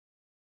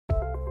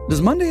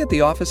Does Monday at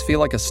the office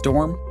feel like a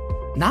storm?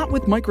 Not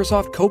with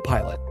Microsoft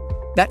Copilot.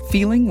 That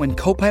feeling when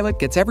Copilot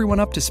gets everyone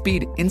up to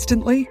speed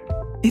instantly?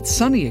 It's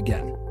sunny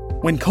again.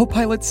 When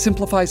Copilot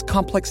simplifies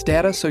complex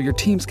data so your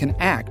teams can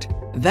act,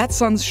 that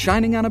sun's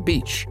shining on a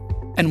beach.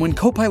 And when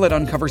Copilot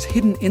uncovers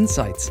hidden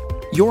insights,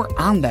 you're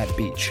on that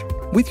beach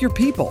with your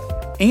people,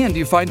 and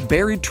you find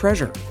buried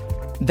treasure.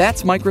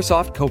 That's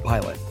Microsoft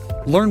Copilot.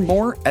 Learn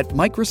more at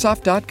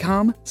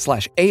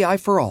Microsoft.com/AI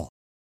for all.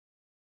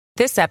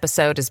 This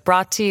episode is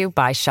brought to you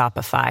by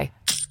Shopify.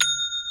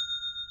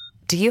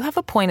 Do you have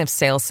a point of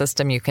sale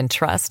system you can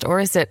trust, or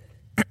is it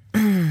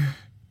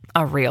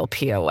a real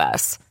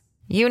POS?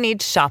 You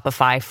need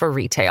Shopify for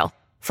retail.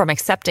 From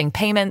accepting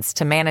payments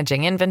to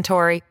managing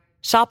inventory,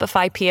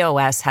 Shopify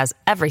POS has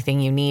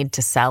everything you need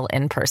to sell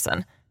in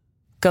person.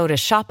 Go to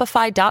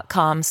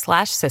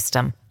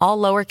shopify.com/system, all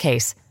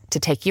lowercase, to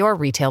take your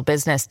retail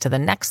business to the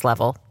next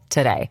level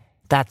today.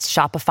 That's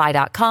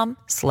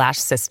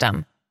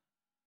shopify.com/system.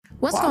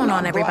 What's going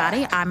on,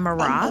 everybody? I'm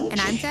Mara. And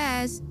I'm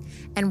Taz.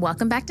 And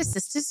welcome back to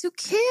Sisters Who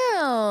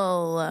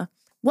Kill.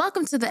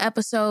 Welcome to the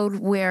episode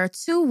where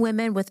two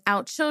women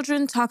without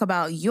children talk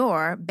about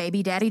your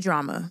baby daddy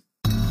drama.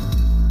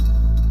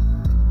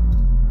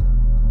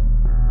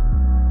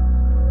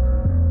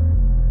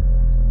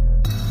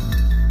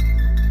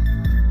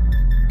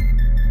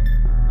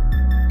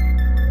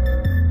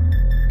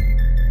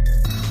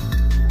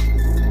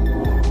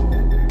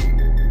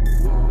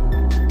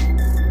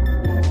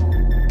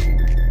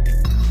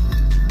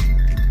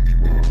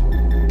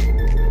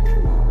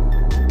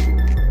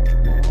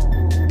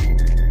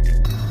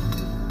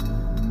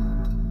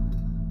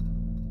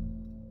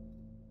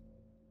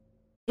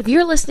 If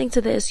you're listening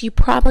to this, you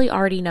probably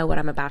already know what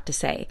I'm about to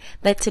say,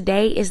 that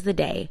today is the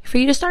day for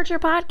you to start your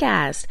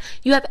podcast.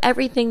 You have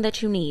everything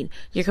that you need: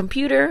 your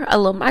computer, a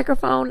little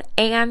microphone,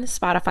 and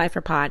Spotify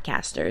for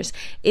podcasters.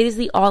 It is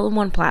the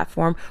all-in-one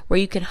platform where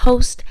you can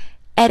host,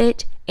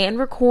 edit, and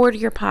record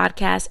your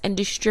podcast and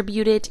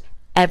distribute it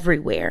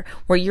everywhere.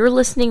 Where you're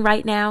listening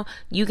right now,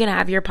 you can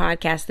have your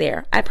podcast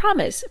there. I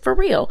promise, for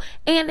real.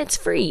 And it's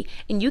free.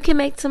 And you can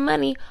make some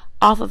money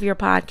off of your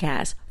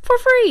podcast for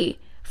free.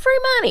 Free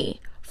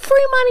money.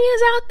 Free money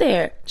is out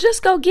there.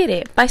 Just go get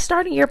it by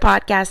starting your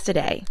podcast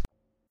today.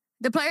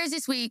 The players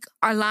this week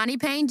are Lonnie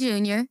Payne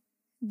Jr.,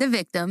 the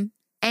victim,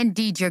 and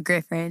Deidra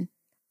Griffin,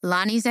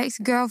 Lonnie's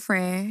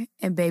ex-girlfriend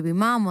and baby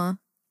mama,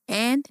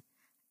 and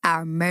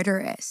our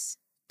murderess.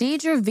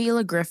 Deidra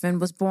Vila Griffin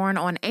was born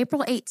on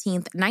April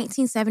 18th,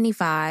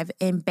 1975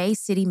 in Bay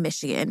City,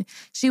 Michigan.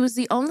 She was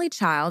the only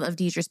child of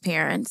Deidra's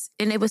parents,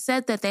 and it was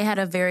said that they had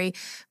a very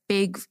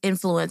big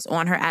influence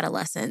on her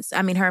adolescence.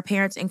 I mean, her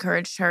parents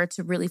encouraged her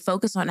to really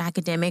focus on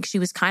academics. She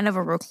was kind of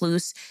a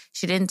recluse.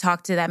 She didn't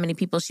talk to that many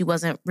people. She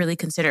wasn't really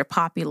considered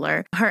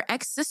popular. Her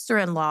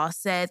ex-sister-in-law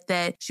said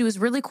that she was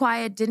really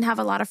quiet, didn't have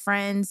a lot of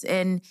friends,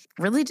 and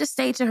really just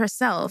stayed to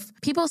herself.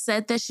 People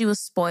said that she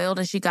was spoiled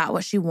and she got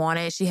what she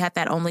wanted. She had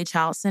that only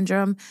child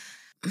syndrome.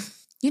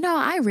 You know,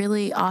 I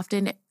really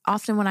often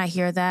when I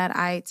hear that,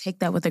 I take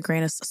that with a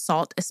grain of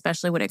salt,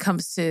 especially when it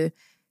comes to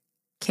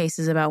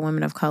cases about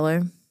women of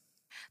color.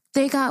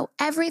 They got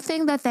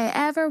everything that they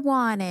ever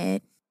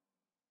wanted.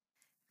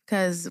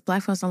 Because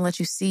Black folks don't let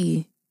you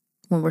see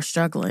when we're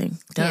struggling.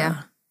 Duh.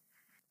 Yeah.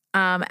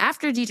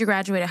 After Deidra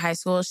graduated high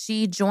school,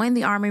 she joined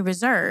the Army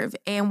Reserve.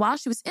 And while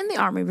she was in the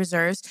Army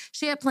Reserves,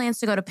 she had plans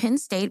to go to Penn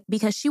State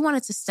because she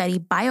wanted to study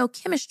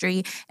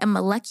biochemistry and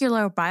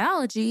molecular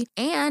biology.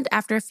 And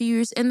after a few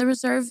years in the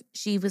reserve,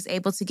 she was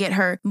able to get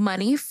her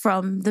money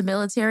from the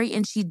military,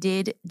 and she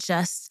did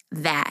just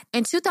that.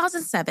 In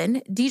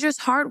 2007, Deidra's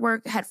hard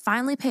work had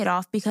finally paid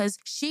off because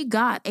she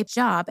got a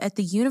job at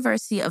the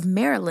University of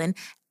Maryland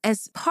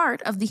as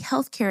part of the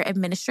healthcare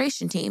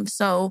administration team.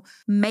 So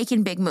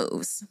making big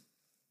moves.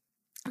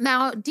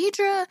 Now,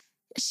 Deidra,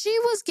 she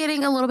was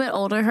getting a little bit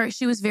older.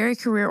 She was very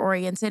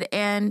career-oriented,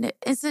 and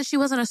since she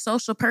wasn't a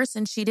social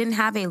person, she didn't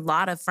have a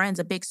lot of friends,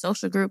 a big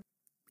social group.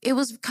 It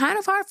was kind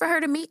of hard for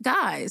her to meet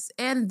guys,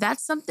 and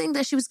that's something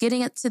that she was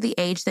getting at to the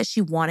age that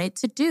she wanted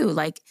to do.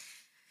 Like,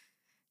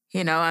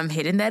 you know, I'm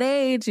hitting that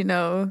age, you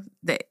know,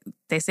 they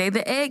say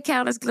the egg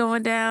count is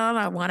going down.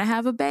 I want to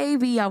have a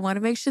baby. I want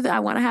to make sure that I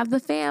want to have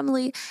the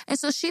family. And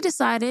so she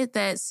decided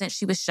that since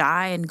she was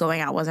shy and going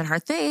out wasn't her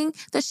thing,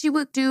 that she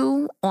would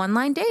do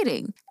online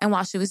dating. And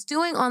while she was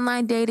doing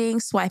online dating,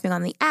 swiping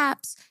on the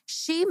apps,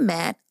 she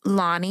met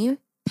Lonnie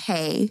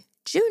Payne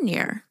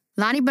Jr.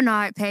 Lonnie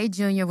Bernard Payne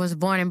Jr. was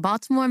born in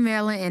Baltimore,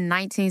 Maryland in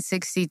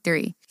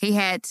 1963. He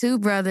had two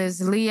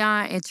brothers,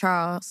 Leon and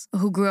Charles,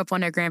 who grew up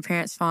on their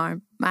grandparents'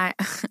 farm. My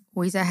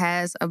Weezer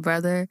has a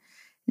brother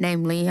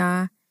named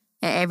Leon,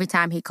 and every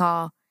time he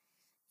called,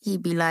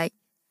 he'd be like,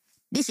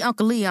 "This your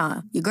Uncle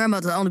Leon, your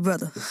grandmother's only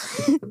brother."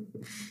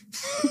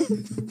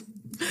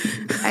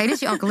 "Hey,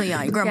 this your Uncle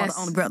Leon, your grandmother's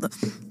only brother."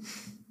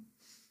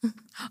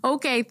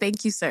 Okay,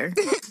 thank you, sir.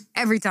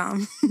 Every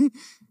time.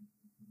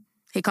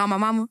 He called my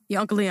mama,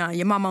 "Your Uncle Leon,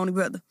 your mama only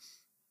brother."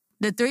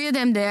 The three of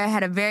them there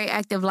had a very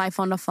active life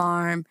on the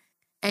farm.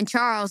 And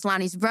Charles,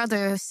 Lonnie's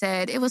brother,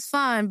 said it was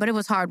fun, but it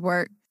was hard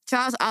work.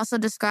 Charles also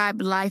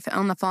described life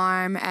on the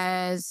farm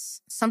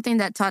as something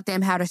that taught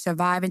them how to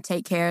survive and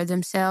take care of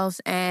themselves.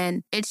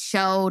 And it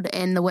showed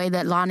in the way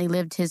that Lonnie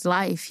lived his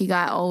life. He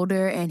got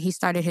older and he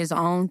started his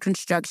own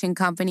construction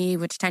company,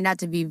 which turned out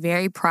to be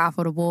very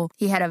profitable.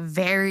 He had a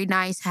very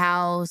nice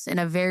house in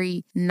a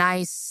very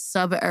nice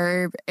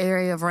suburb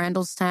area of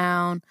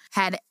Randallstown,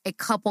 had a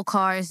couple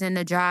cars in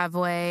the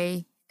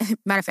driveway.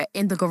 Matter of fact,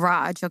 in the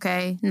garage,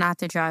 okay? Not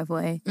the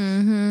driveway.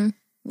 Mm-hmm.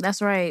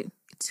 That's right.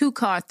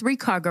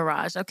 3-car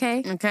garage,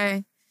 okay?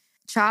 Okay.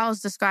 Charles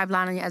described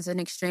Lonnie as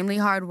an extremely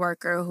hard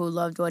worker who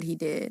loved what he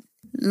did.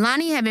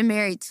 Lonnie had been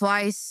married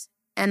twice,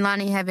 and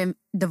Lonnie had been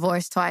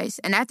divorced twice.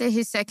 And after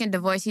his second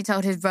divorce, he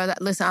told his brother,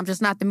 listen, I'm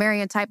just not the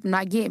marrying type. I'm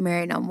not getting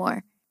married no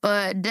more.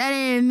 But that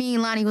didn't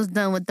mean Lonnie was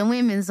done with the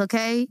women's,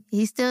 okay?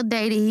 He still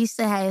dated. He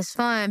still had his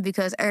fun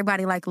because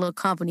everybody liked a little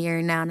company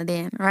every now and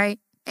then, right?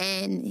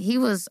 And he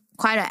was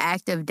quite an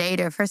active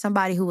dater for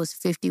somebody who was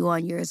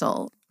 51 years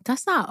old.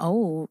 That's not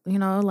old,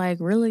 like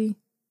really.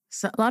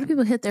 So a lot of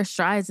people hit their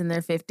strides in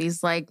their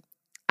 50s. Like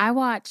I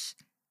watch,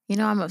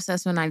 I'm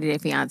obsessed with 90 Day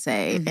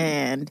Fiancé,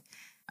 and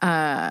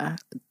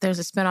there's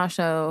a spinoff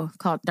show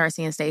called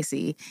Darcy and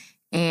Stacey,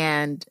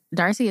 and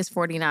Darcy is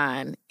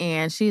 49,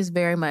 and she is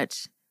very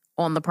much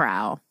on the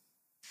prowl.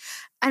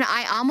 And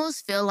I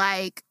almost feel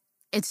like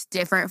it's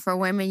different for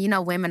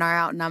women. Women are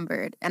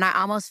outnumbered. And I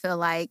almost feel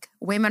like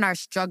women are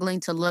struggling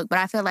to look, but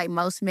I feel like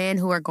most men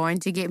who are going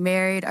to get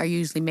married are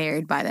usually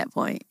married by that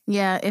point.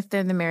 Yeah, if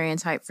they're the marrying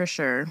type, for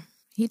sure.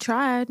 He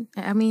tried.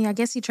 I mean, I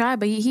guess he tried,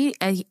 but he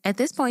at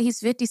this point, he's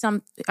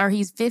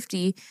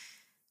 50,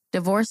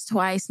 divorced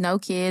twice, no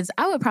kids.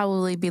 I would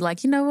probably be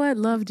like, you know what?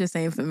 Love just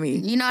ain't for me.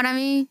 You know what I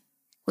mean?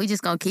 We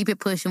just gonna keep it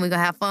pushing. We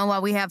gonna have fun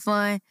while we have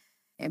fun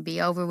and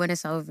be over when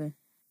it's over.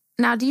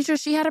 Now, Deidra,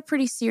 she had a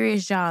pretty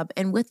serious job.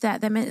 And with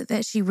that meant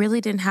that she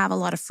really didn't have a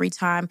lot of free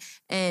time.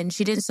 And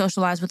she didn't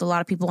socialize with a lot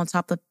of people, on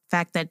top of the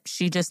fact that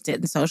she just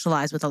didn't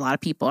socialize with a lot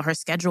of people. Her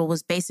schedule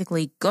was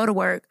basically go to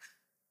work,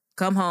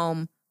 come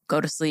home,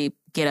 go to sleep,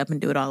 get up and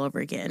do it all over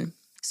again.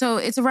 So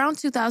it's around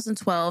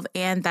 2012,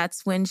 and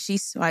that's when she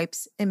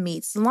swipes and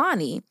meets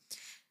Lonnie.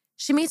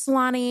 She meets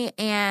Lonnie,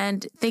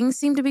 and things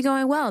seem to be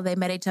going well. They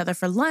met each other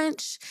for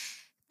lunch.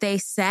 They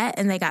sat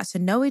and they got to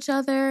know each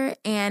other.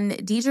 And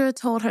Deidra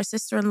told her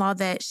sister-in-law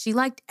that she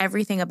liked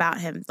everything about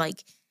him.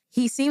 Like,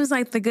 he seems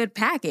like the good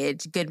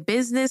package. Good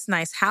business,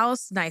 nice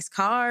house, nice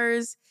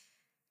cars,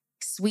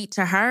 sweet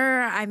to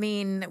her. I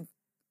mean,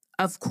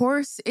 of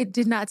course, it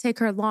did not take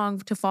her long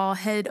to fall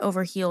head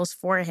over heels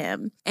for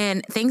him.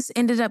 And things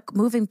ended up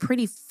moving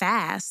pretty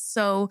fast.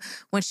 So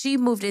when she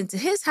moved into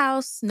his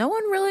house, no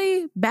one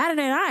really batted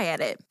an eye at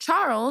it.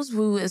 Charles,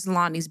 who is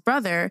Lonnie's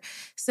brother,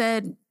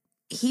 said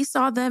he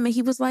saw them and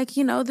he was like,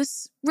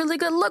 this really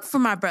good look for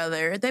my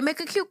brother. They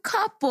make a cute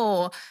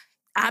couple.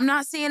 I'm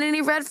not seeing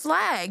any red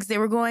flags. They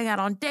were going out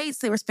on dates.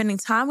 They were spending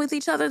time with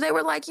each other. They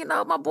were like,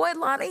 my boy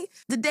Lonnie,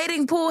 the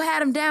dating pool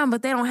had him down,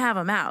 but they don't have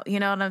him out.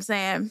 You know what I'm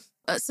saying?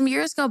 Some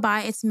years go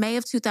by. It's May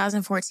of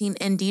 2014,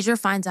 and Deidra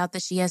finds out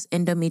that she has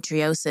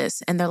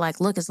endometriosis. And they're like,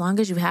 look, as long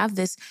as you have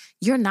this,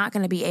 you're not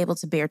going to be able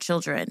to bear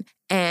children.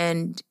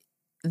 And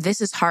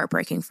this is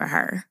heartbreaking for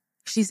her.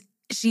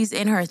 She's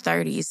in her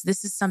 30s.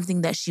 This is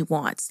something that she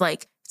wants.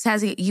 Like,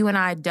 Tazzy, you and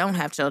I don't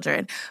have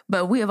children,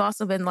 but we have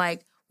also been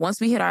like, once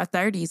we hit our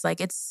 30s,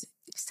 like it's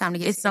time to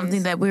get serious.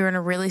 Something that we're going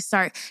to really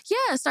start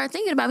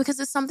thinking about, because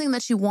it's something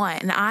that you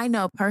want. And I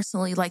know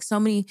personally, like so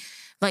many,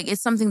 like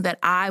it's something that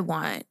I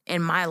want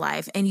in my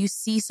life. And you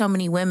see so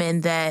many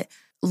women that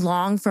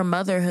long for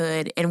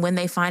motherhood, and when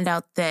they find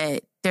out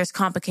that there's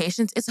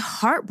complications, it's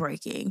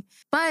heartbreaking.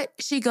 But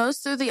she goes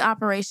through the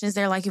operations.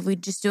 They're like, if we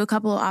just do a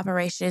couple of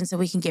operations so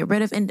we can get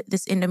rid of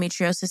this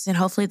endometriosis, and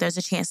hopefully there's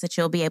a chance that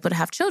you'll be able to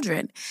have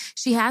children.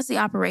 She has the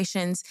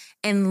operations,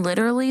 and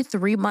literally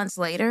 3 months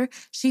later,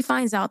 she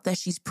finds out that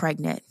she's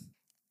pregnant.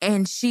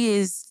 And she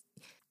is,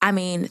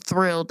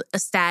 thrilled,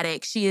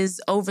 ecstatic. She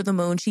is over the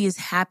moon. She is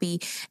happy.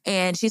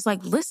 And she's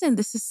like, listen,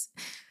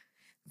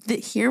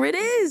 here it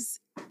is.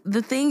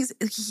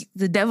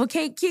 The devil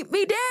can't keep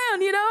me down.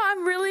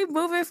 I'm really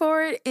moving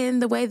forward in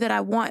the way that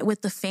I want,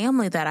 with the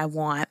family that I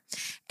want.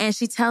 And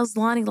she tells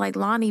Lonnie, like,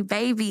 Lonnie,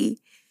 baby,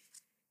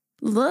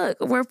 look,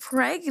 we're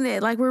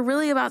pregnant. Like, we're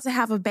really about to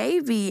have a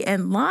baby.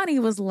 And Lonnie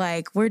was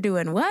like, we're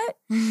doing what?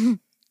 I'm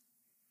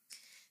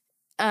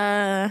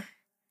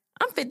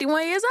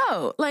 51 years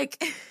old. Like,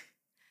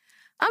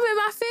 I'm in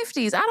my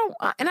 50s.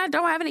 I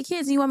don't have any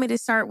kids. You want me to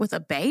start with a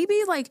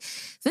baby? Like,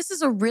 this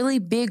is a really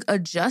big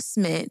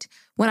adjustment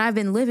when I've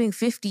been living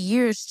 50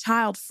 years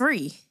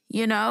child-free,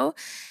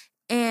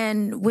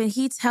 And when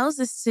he tells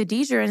this to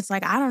Deidra, and it's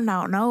like, I don't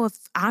know if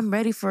I'm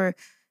ready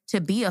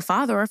to be a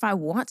father, or if I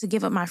want to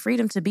give up my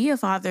freedom to be a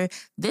father.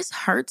 This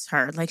hurts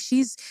her. Like,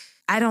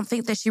 I don't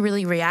think that she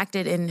really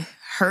reacted in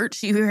hurt.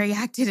 She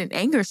reacted in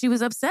anger. She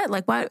was upset.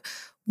 Like, what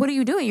are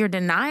you doing? You're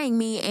denying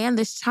me and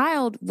this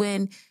child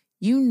when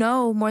you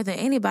know more than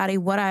anybody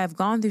what I have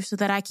gone through so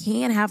that I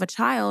can have a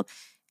child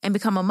and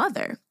become a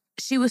mother.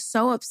 She was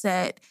so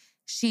upset.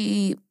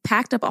 she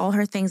packed up all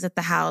her things at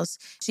the house.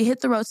 She hit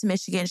the road to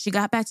Michigan. She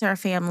got back to her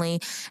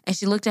family, and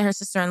she looked at her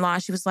sister-in-law.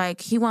 She was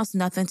like, he wants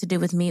nothing to do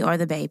with me or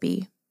the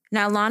baby.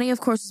 Now, Lonnie, of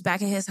course, was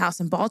back at his house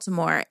in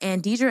Baltimore,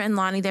 and Deidra and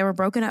Lonnie, they were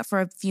broken up for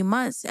a few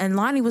months, and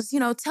Lonnie was,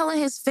 telling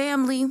his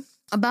family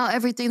about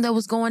everything that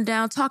was going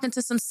down, talking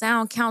to some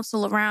sound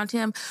counsel around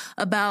him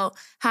about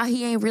how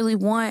he ain't really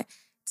want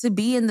to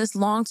be in this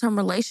long-term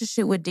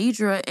relationship with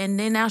Deidra, and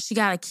then now she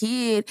got a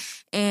kid,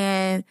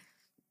 and,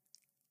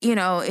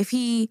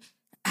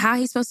 how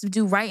he's supposed to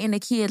do right in the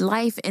kid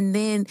life and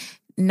then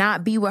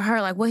not be with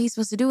her, like what he's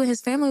supposed to do. And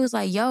his family was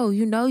like, yo,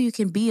 you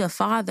can be a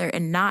father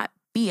and not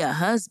be a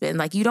husband.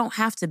 Like, you don't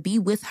have to be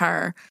with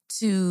her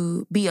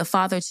to be a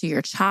father to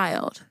your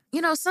child.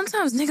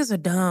 Sometimes niggas are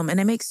dumb and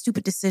they make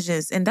stupid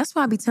decisions. And that's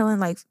why I be telling,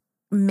 like,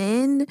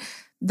 men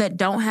that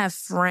don't have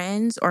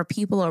friends or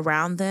people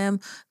around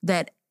them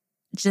that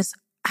just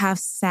have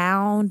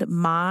sound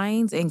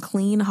minds and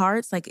clean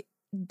hearts, like,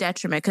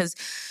 detriment. Because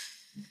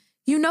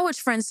you know which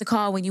friends to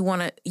call when you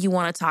want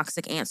a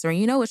toxic answer. And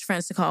you know which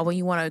friends to call when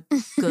you want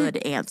a good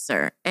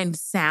answer and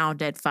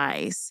sound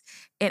advice.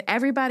 And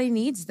everybody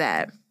needs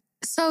that.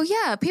 So,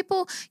 yeah,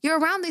 you're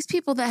around these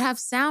people that have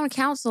sound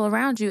counsel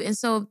around you. And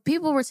so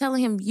people were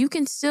telling him, you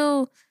can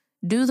still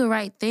do the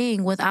right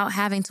thing without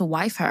having to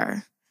wife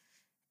her.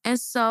 And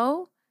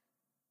so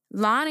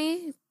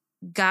Lonnie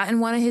got in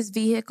one of his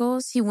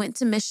vehicles. He went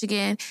to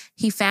Michigan.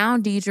 He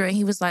found Deidra, and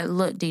he was like,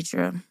 look,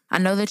 Deidra, I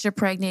know that you're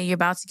pregnant. You're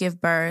about to give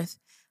birth.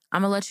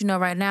 I'm going to let you know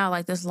right now,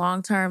 like, this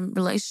long-term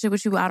relationship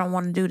with you, I don't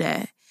want to do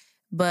that.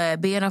 But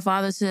being a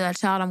father to that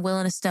child, I'm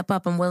willing to step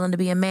up. I'm willing to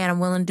be a man. I'm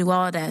willing to do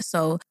all of that.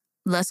 So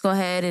let's go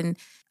ahead, and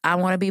I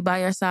want to be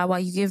by your side while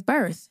you give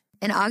birth.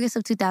 In August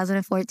of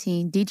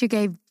 2014, Deidra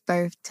gave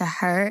birth to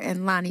her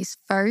and Lonnie's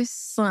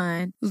first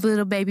son,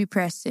 little baby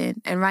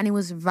Preston. And Ronnie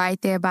was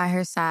right there by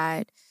her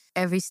side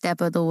every step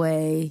of the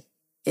way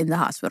in the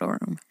hospital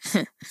room. I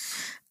was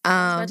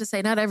about to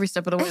say, not every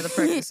step of the way of the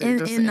pregnancy.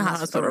 in the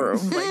hospital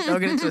room. Like,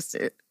 don't get it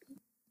twisted.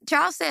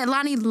 Charles said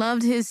Lonnie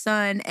loved his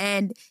son,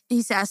 and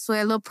he said, I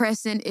swear, little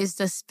Preston is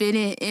the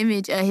spitting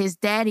image of his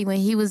daddy when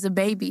he was a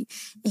baby.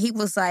 He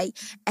was like,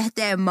 at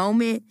that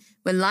moment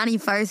when Lonnie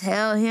first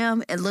held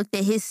him and looked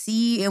at his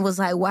seed and was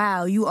like,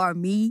 wow, you are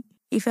me,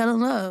 he fell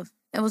in love.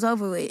 That was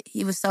over with.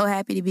 He was so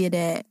happy to be a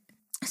dad.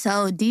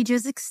 So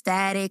Deidra's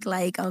ecstatic,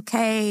 like,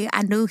 okay,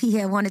 I knew he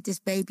had wanted this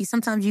baby.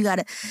 Sometimes you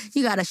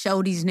gotta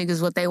show these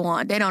niggas what they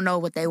want. They don't know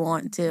what they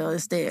want until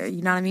it's there,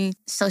 you know what I mean?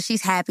 So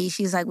she's happy.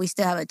 She's like, we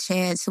still have a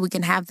chance, so we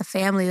can have the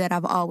family that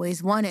I've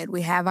always wanted.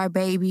 We have our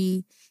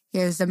baby.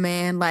 Here's the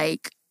man.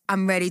 Like,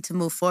 I'm ready to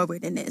move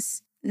forward in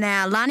this.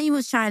 Now, Lonnie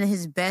was trying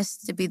his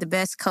best to be the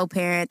best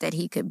co-parent that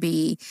he could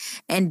be,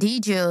 and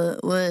Deidra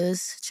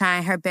was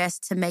trying her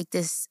best to make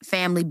this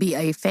family be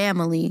a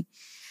family,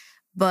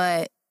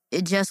 but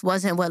it just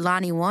wasn't what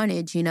Lonnie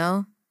wanted,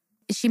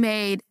 She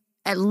made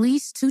at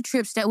least 2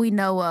 trips that we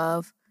know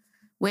of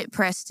with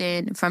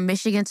Preston from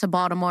Michigan to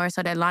Baltimore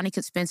so that Lonnie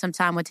could spend some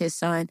time with his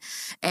son.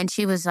 And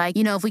she was like,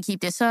 if we keep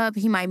this up,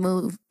 he might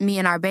move me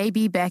and our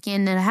baby back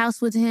into the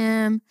house with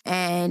him.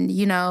 And,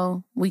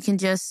 we can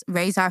just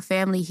raise our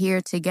family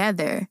here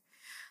together.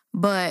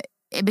 But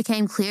it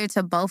became clear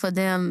to both of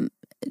them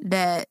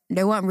that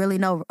there wasn't really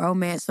no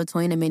romance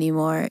between them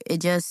anymore. It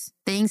just,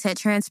 things had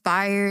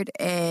transpired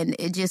and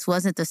it just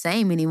wasn't the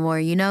same anymore,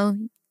 You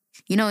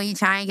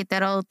try and get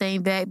that old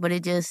thing back, but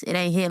it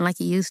ain't hitting like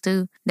it used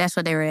to. That's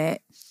what they were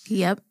at.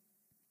 Yep.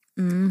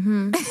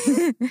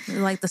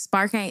 Mm-hmm. Like the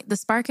spark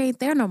ain't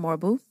there no more,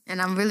 boo.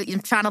 And I'm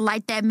trying to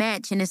light that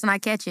match and it's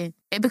not catching.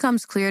 It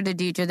becomes clear to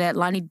Deidra that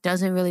Lonnie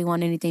doesn't really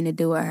want anything to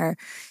do with her.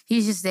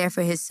 He's just there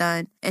for his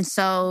son. And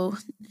so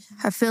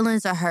her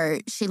feelings are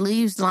hurt. She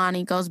leaves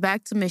Lonnie, goes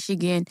back to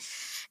Michigan,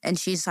 and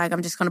she's like,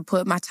 I'm just going to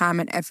put my time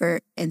and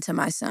effort into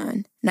my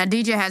son. Now,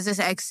 Deidra has this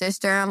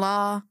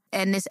ex-sister-in-law,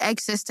 and this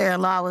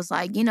ex-sister-in-law was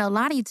like,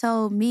 Lonnie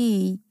told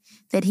me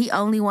that he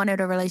only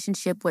wanted a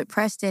relationship with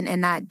Preston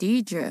and not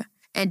Deidra.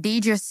 And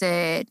Deidra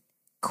said,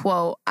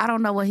 quote, I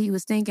don't know what he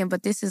was thinking,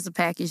 but this is a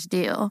package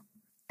deal.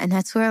 And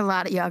that's where a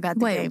lot of y'all got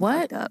the game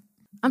fucked up.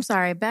 I'm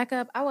sorry, back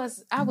up.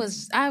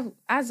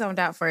 I zoned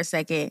out for a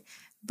second.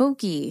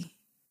 Buki,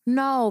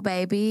 no,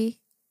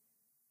 baby.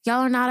 Y'all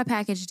are not a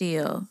package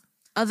deal.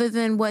 Other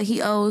than what he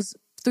owes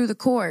through the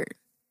court.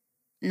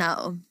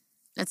 No,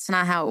 that's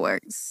not how it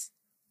works.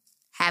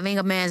 Having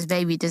a man's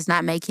baby does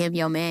not make him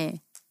your man.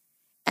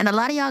 And a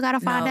lot of y'all got to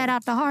find that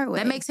out the hard way.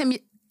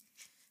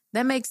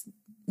 That makes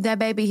that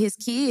baby his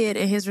kid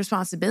and his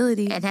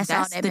responsibility. And that's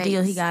all that the makes.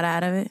 deal he got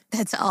out of it.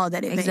 That's all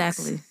that it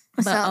exactly. makes.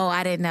 But So-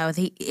 I didn't know.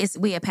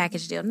 We a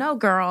package deal. No,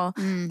 girl.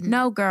 Mhm.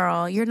 No,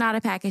 girl. You're not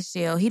a package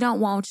deal. He don't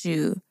want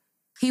you.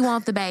 He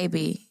want the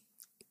baby.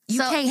 You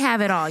can't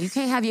have it all. You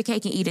can't have your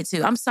cake and eat it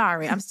too. I'm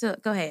sorry.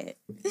 Go ahead.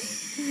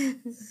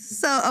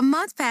 So a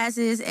month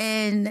passes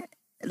and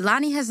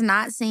Lonnie has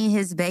not seen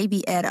his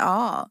baby at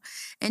all.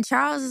 And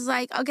Charles is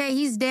like, okay,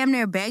 he's damn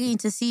near begging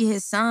to see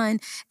his son,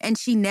 and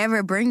she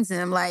never brings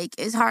him. Like,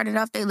 it's hard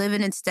enough they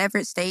living in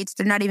separate states.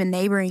 They're not even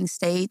neighboring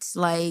states.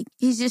 Like,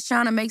 he's just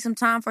trying to make some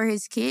time for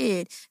his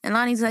kid. And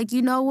Lonnie's like,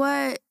 you know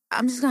what?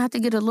 I'm just going to have to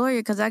get a lawyer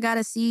because I got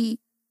to see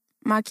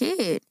my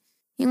kid.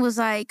 He was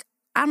like,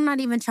 I'm not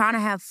even trying to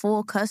have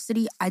full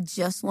custody. I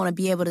just want to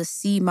be able to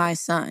see my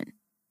son.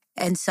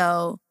 And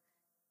so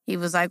he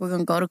was like, we're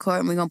going to go to court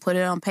and we're going to put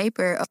it on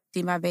paper,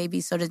 see my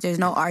baby, so that there's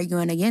no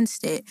arguing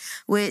against it,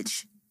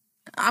 which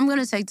I'm going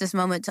to take this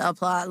moment to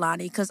applaud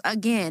Lonnie because,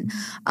 again,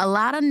 a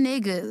lot of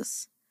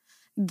niggas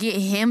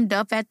get hemmed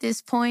up at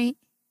this point.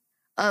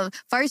 The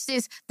first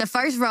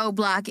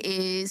roadblock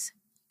is,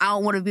 I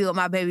don't want to be with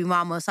my baby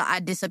mama, so I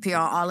disappear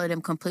on all of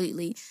them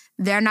completely.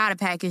 They're not a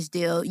package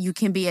deal. You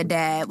can be a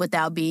dad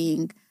without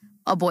being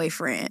a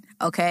boyfriend,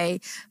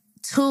 okay?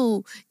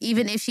 2,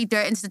 even if she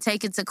threatens to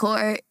take it to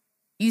court,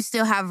 you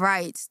still have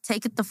rights.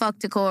 Take it the fuck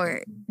to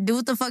court. Do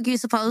what the fuck you're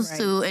supposed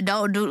to, and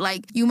don't do,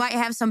 like, you might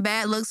have some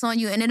bad looks on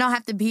you, and it don't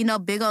have to be no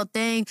big old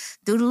thing.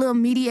 Do the little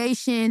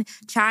mediation.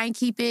 Try and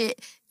keep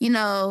it,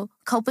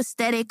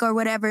 copacetic or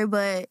whatever,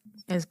 but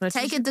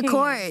take it to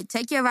court.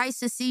 Take your rights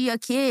to see your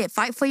kid.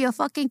 Fight for your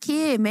fucking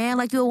kid, man.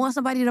 Like, you'll want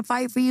somebody to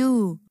fight for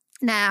you.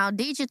 Now,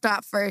 Deidra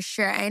thought for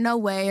sure, ain't no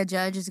way a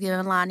judge is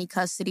giving Lonnie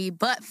custody.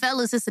 But,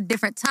 fellas, it's a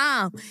different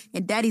time,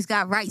 and daddy's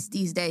got rights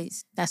these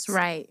days. That's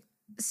right.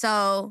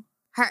 So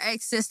her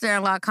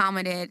ex-sister-in-law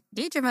commented,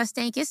 Deidra must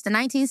think it's the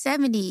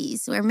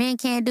 1970s where men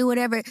can't do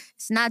whatever.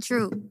 It's not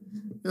true.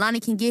 Lonnie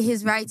can get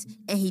his rights,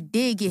 and he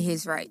did get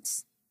his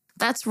rights.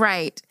 That's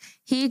right.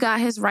 He got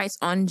his rights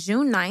on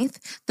June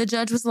 9th. The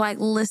judge was like,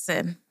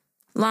 listen,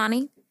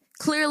 Lonnie,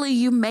 clearly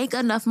you make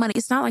enough money.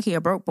 It's not like he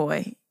a broke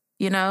boy, And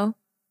you know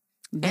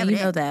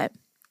that.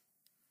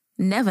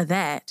 Never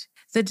that.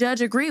 The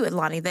judge agreed with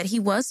Lonnie that he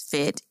was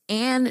fit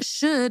and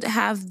should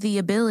have the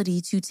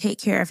ability to take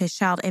care of his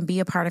child and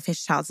be a part of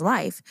his child's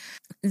life.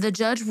 The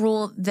judge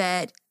ruled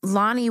that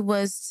Lonnie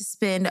was to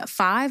spend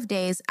 5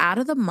 days out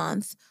of the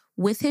month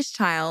with his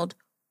child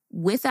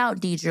without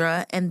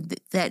Deidra, and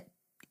that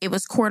it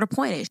was court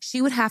appointed.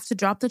 She would have to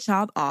drop the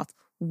child off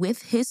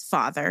with his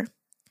father,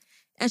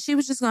 and she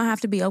was just going to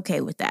have to be okay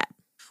with that.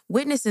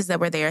 Witnesses that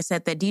were there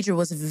said that Deidra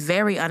was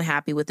very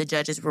unhappy with the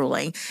judge's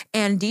ruling,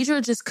 and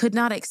Deidra just could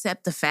not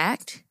accept the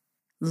fact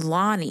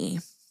Lonnie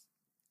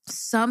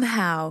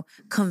somehow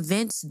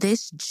convinced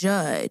this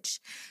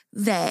judge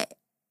that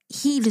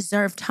he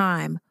deserved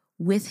time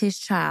with his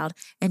child,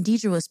 and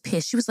Deidra was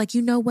pissed. She was like,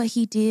 you know what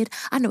he did?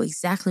 I know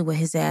exactly what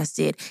his ass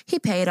did. He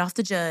paid off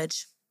the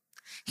judge.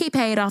 He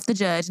paid off the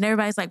judge, and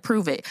everybody's like,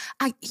 prove it.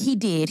 He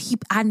did.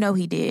 I know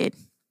he did.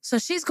 So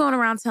she's going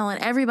around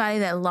telling everybody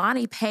that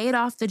Lonnie paid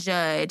off the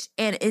judge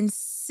and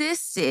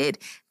insisted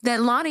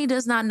that Lonnie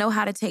does not know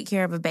how to take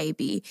care of a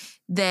baby,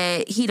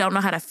 that he don't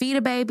know how to feed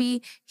a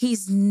baby.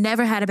 He's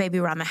never had a baby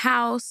around the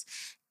house.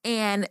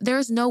 And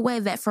there's no way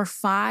that for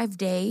 5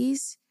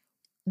 days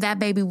that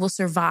baby will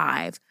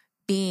survive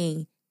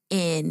being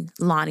in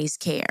Lonnie's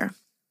care.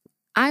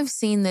 I've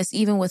seen this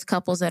even with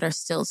couples that are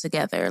still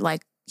together.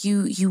 Like,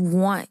 you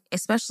want,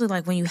 especially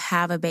like when you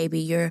have a baby,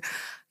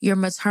 your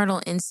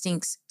maternal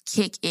instincts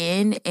kick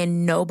in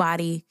and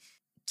nobody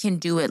can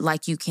do it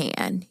like you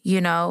can,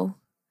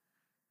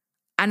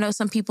 I know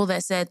some people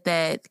that said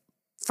that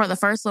for the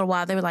first little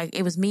while, they were like,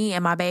 it was me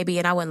and my baby,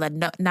 and I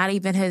wouldn't let, not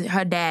even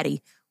her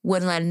daddy,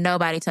 wouldn't let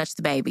nobody touch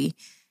the baby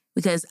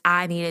because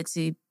I needed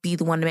to be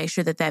the one to make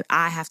sure that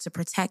I have to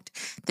protect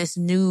this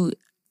new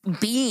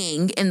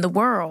being in the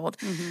world.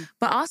 Mm-hmm.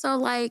 But also,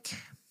 like,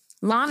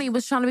 Lonnie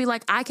was trying to be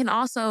like, I can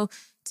also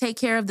take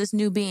care of this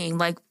new being.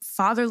 Like,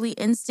 fatherly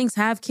instincts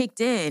have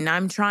kicked in.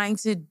 I'm trying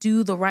to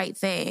do the right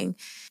thing.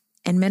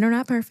 And men are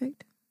not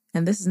perfect.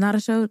 And this is not a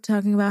show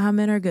talking about how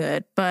men are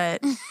good,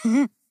 but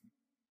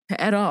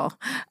at all.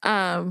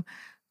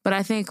 But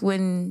I think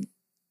when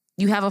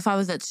you have a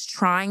father that's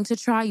trying to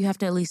try, you have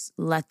to at least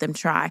let them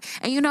try.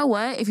 And you know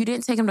what? If you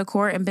didn't take him to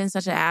court and been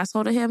such an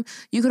asshole to him,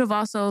 you could have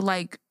also,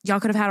 y'all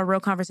could have had a real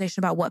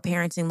conversation about what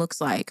parenting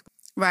looks like.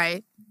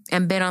 Right.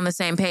 And been on the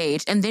same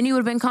page. And then you would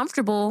have been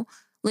comfortable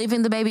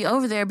leaving the baby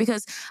over there,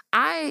 because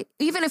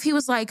even if he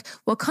was like,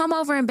 well, come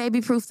over and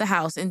baby-proof the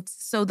house and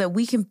so that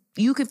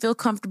you can feel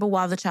comfortable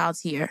while the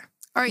child's here.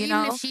 Or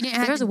even if she didn't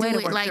have to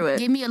do it,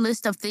 give me a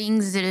list of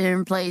things that are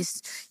in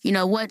place.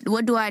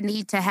 What do I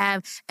need to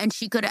have? And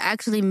she could have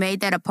actually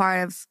made that a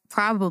part of,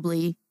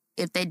 probably,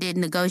 if they did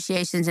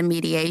negotiations and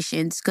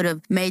mediations, could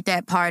have made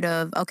that part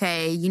of,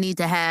 okay, you need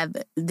to have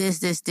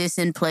this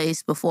in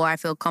place before I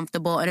feel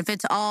comfortable. And if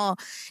it's all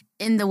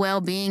in the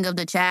well-being of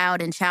the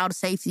child and child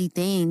safety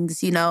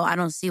things, I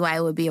don't see why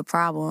it would be a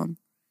problem.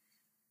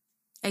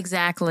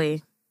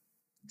 Exactly.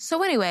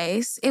 So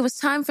anyways, it was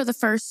time for the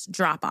first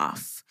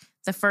drop-off,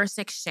 the first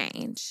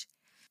exchange.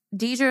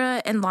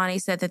 Deidra and Lonnie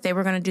said that they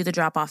were going to do the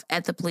drop-off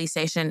at the police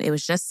station. It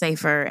was just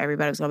safer.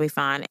 Everybody was going to be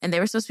fine. And they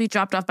were supposed to be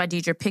dropped off by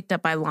Deidra, picked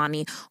up by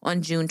Lonnie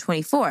on June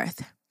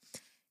 24th.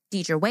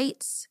 Deidra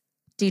waits.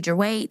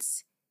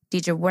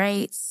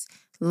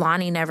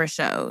 Lonnie never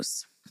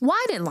shows.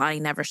 Why did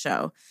Lonnie never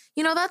show?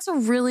 That's a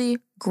really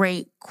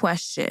great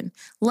question.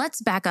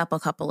 Let's back up a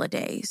couple of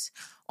days.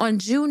 On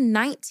June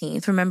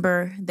 19th,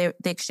 remember the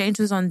exchange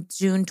was on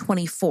June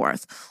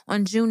 24th.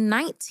 On June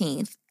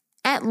 19th,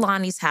 at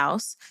Lonnie's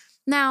house.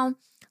 Now,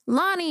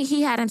 Lonnie,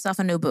 he had himself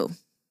a new boo.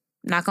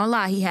 Not gonna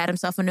lie, he had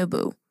himself a new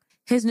boo.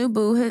 His new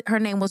boo, her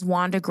name was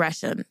Wanda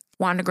Gresham.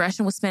 Wanda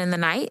Gresham was spending the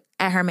night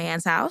at her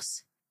man's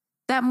house.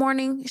 That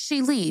morning,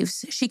 she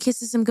leaves. She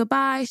kisses him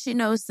goodbye. She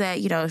knows that,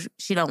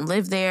 she don't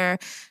live there.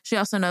 She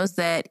also knows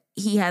that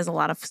he has a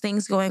lot of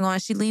things going on.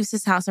 She leaves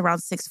his house around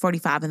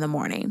 6:45 in the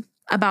morning.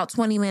 About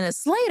 20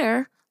 minutes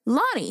later,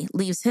 Lonnie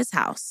leaves his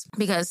house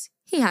because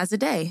he has a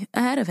day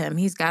ahead of him.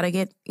 He's got to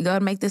go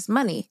and make this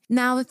money.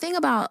 Now, the thing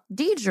about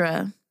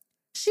Deidra,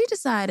 she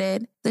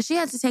decided that she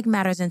had to take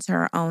matters into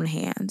her own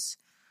hands.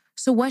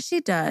 So what she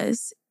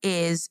does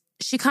is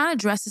she kind of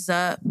dresses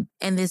up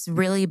in this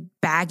really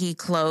baggy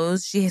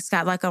clothes. She's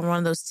got like on one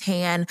of those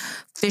tan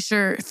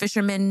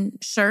fisherman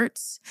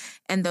shirts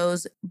and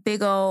those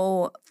big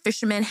old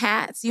fisherman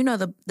hats.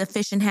 The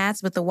fishing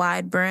hats with the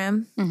wide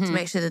brim to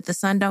make sure that the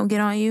sun don't get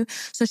on you.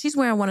 So she's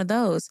wearing one of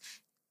those.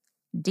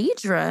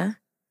 Deidra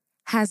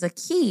has a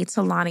key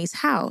to Lonnie's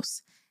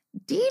house.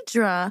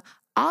 Deidra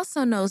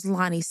also knows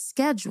Lonnie's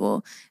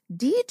schedule.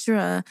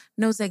 Deidra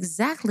knows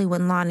exactly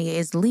when Lonnie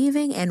is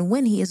leaving and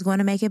when he is going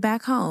to make it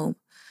back home.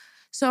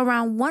 So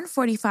around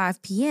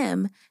 1:45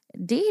 p.m.,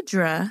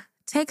 Deidra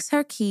takes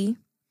her key,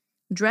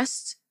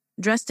 dressed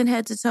in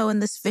head to toe in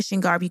this fishing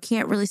garb. You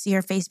can't really see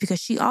her face because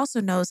she also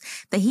knows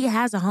that he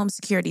has a home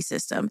security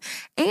system.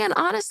 And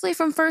honestly,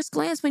 from first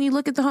glance, when you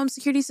look at the home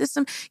security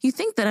system, you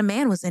think that a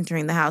man was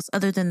entering the house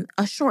other than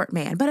a short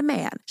man, but a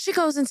man. She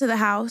goes into the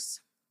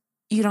house.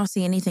 You don't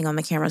see anything on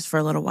the cameras for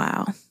a little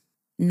while.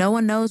 No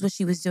one knows what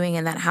she was doing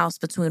in that house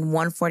between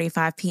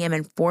 1:45 p.m.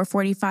 and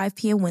 4:45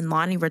 p.m. when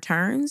Lonnie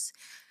returns.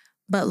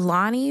 But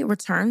Lonnie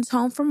returns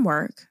home from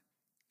work.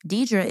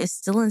 Deidra is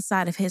still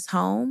inside of his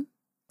home.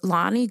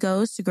 Lonnie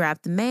goes to grab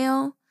the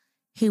mail.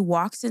 He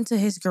walks into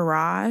his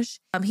garage.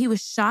 He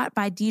was shot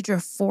by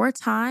Deidra 4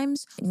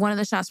 times. One of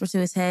the shots were to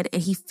his head,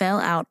 and he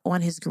fell out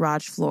on his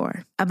garage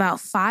floor.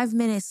 About 5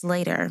 minutes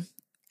later,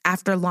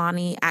 after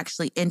Lonnie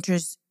actually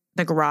enters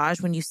the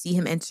garage, when you see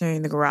him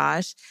entering the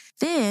garage,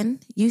 then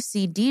you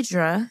see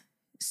Deidra,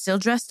 still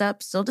dressed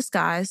up, still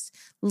disguised,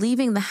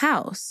 leaving the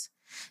house.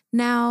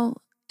 Now,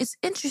 it's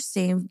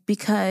interesting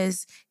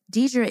because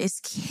Deidra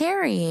is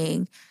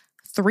carrying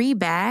 3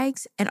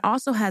 bags and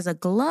also has a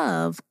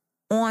glove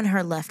on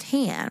her left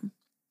hand.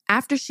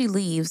 After she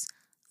leaves,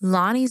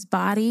 Lonnie's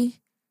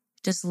body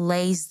just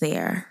lays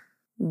there,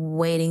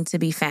 waiting to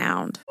be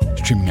found.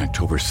 Streaming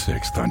October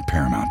 6th on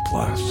Paramount+.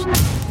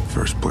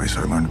 First place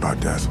I learned about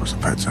death was a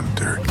pet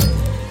cemetery.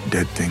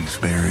 Dead things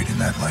buried in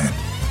that land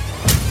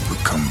would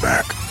come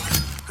back.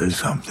 There's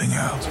something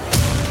else.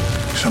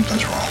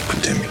 Something's wrong.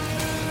 Continue.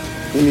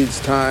 He needs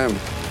time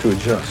to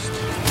adjust.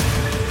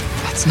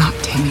 That's not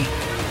Timmy.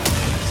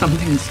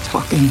 Something's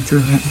talking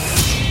through him.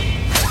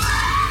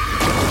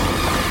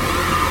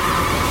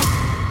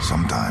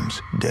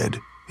 Sometimes dead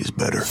is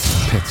better.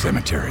 Pet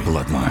Cemetery,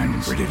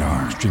 Bloodlines, rated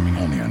R. Streaming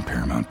only on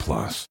Paramount+.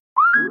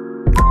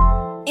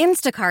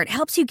 Instacart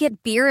helps you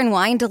get beer and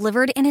wine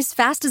delivered in as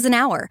fast as an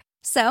hour.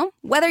 So,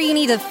 whether you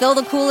need to fill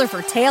the cooler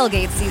for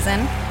tailgate season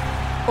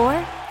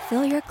or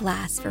fill your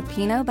glass for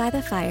Pinot by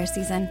the Fire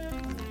season,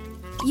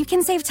 you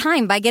can save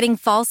time by getting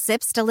fall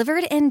sips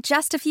delivered in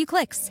just a few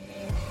clicks.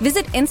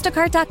 Visit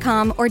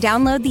Instacart.com or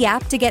download the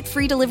app to get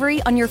free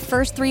delivery on your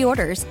first 3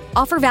 orders.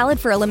 Offer valid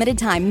for a limited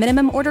time.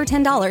 Minimum order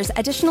 $10.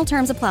 Additional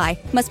terms apply.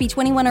 Must be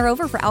 21 or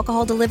over for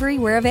alcohol delivery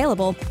where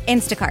available.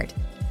 Instacart.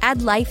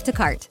 Add life to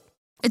cart.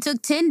 It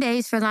took 10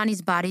 days for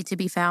Lonnie's body to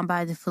be found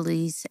by the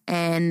police,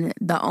 and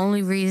the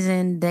only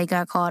reason they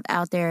got called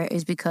out there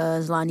is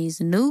because Lonnie's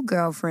new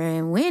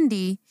girlfriend,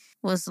 Wendy,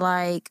 was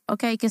like,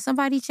 okay, can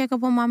somebody check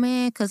up on my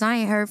man? Because I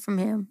ain't heard from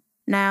him.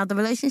 Now, the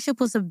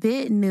relationship was a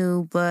bit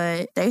new,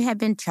 but they had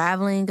been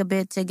traveling a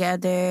bit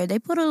together. They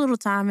put a little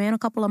time in, a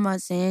couple of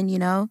months in,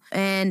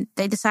 and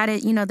they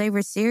decided, they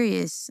were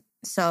serious.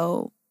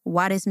 So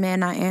why this man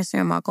not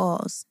answering my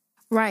calls?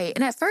 Right.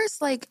 And at first,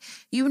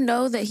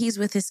 that he's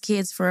with his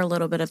kids for a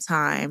little bit of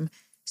time.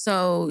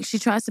 So she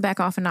tries to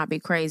back off and not be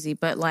crazy.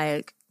 But,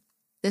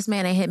 this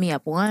man ain't hit me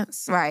up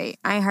once. Right.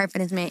 I ain't heard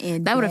from this man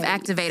in That would have days.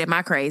 activated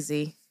my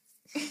crazy.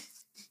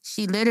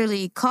 She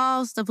literally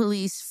calls the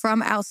police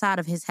from outside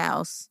of his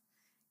house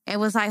and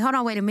was like, hold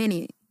on, wait a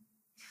minute.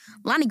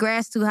 Lonnie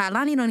grass too high.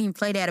 Lonnie don't even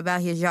play that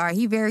about his yard.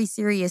 He very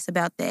serious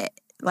about that.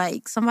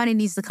 Somebody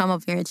needs to come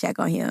up here and check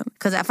on him.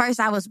 Because at first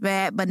I was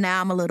bad, but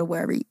now I'm a little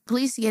worried.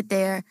 Police get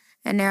there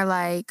and they're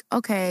like,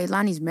 okay,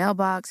 Lonnie's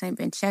mailbox ain't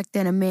been checked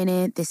in a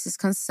minute. This is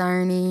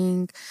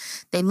concerning.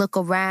 They look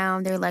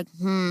around. They're like,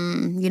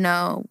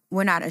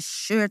 we're not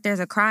sure if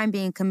there's a crime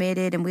being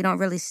committed and we don't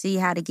really see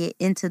how to get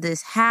into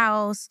this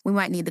house. We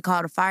might need to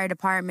call the fire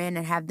department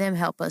and have them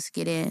help us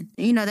get in.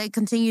 They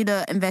continue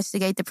to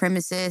investigate the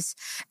premises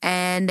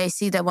and they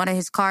see that one of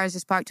his cars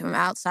is parked from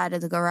outside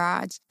of the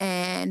garage.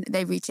 And And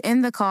they reach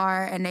in the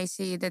car and they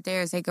see that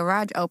there's a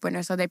garage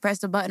opener. So they press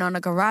the button on the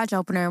garage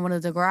opener and one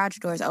of the garage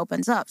doors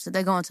opens up. So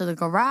they go into the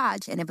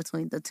garage, and in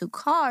between the two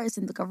cars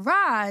in the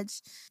garage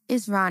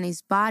is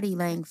Ronnie's body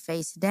laying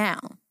face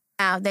down.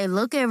 Now, they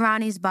look at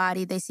Ronnie's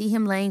body, they see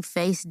him laying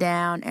face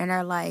down, and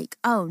they're like,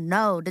 oh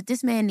no, did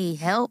this man need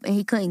help and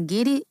he couldn't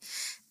get it?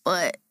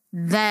 But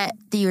that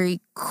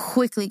theory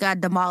quickly got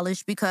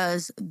demolished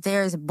because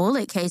there's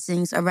bullet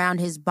casings around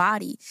his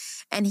body.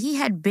 And he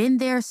had been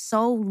there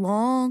so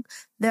long,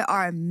 there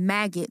are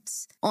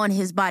maggots on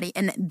his body.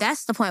 And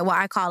that's the point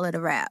why I call it a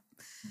wrap.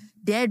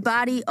 Dead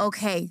body,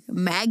 okay.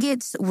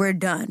 Maggots, we're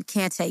done.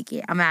 Can't take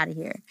it. I'm out of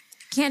here.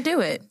 Can't do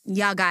it.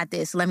 Y'all got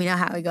this. Let me know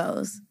how it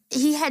goes.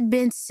 He had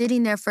been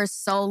sitting there for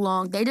so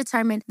long. They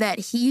determined that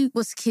he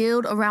was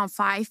killed around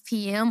 5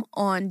 p.m.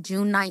 on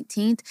June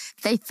 19th.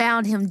 They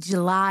found him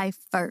July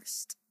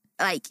 1st.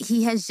 Like,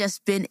 he has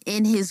just been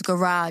in his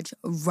garage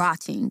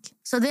rotting.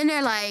 So then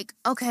they're like,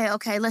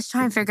 okay, let's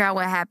try and figure out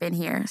what happened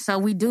here. So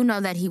we do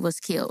know that he was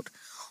killed.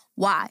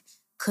 Why?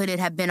 Could it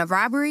have been a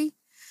robbery?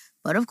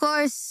 But of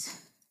course,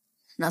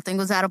 nothing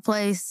was out of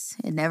place.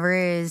 It never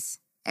is.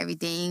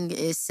 Everything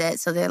is set.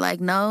 So they're like,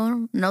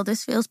 no,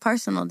 this feels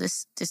personal.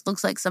 This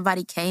looks like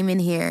somebody came in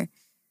here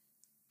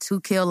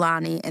to kill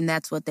Lonnie, and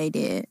that's what they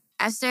did.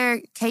 As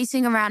they're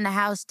casing around the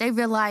house, they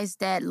realize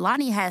that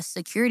Lonnie has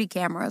security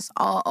cameras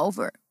all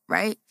over,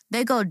 right?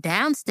 They go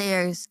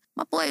downstairs.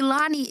 My boy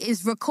Lonnie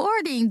is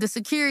recording the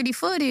security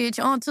footage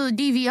onto the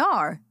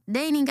DVR.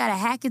 They ain't even got to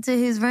hack into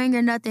his ring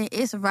or nothing.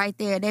 It's right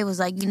there. They was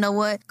like, you know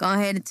what? Go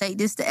ahead and take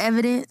this to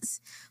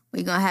evidence.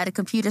 We're going to have the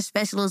computer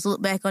specialists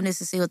look back on this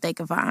and see what they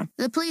can find.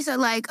 The police are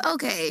like,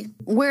 okay,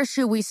 where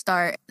should we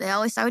start? They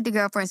always start with the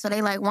girlfriend. So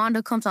they like,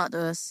 Wanda, come talk to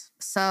us.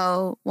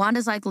 So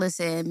Wanda's like,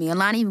 listen, me and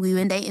Lonnie, we've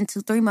been dating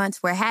 2-3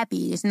 months. We're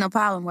happy. There's no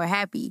problem. We're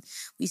happy.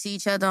 We see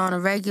each other on a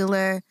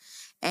regular.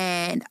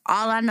 And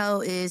all I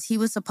know is he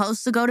was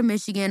supposed to go to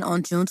Michigan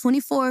on June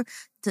 24th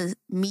to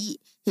meet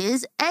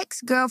his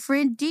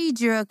ex-girlfriend,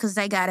 Deidra, because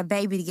they got a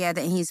baby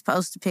together and he's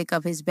supposed to pick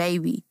up his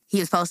baby. He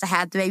was supposed to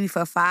have the baby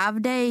for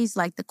 5 days,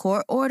 like the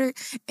court ordered,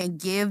 and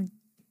give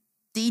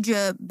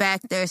Deidra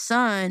back their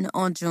son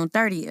on June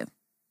 30th.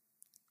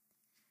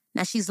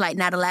 Now, she's like,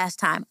 now the last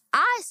time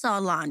I saw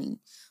Lonnie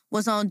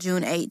was on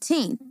June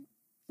 18th,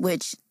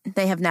 which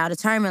they have now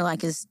determined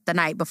like is the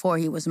night before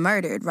he was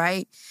murdered,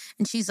 right?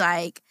 And she's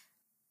like,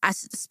 I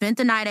spent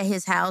the night at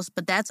his house,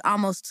 but that's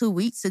almost 2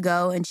 weeks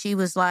ago. And she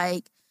was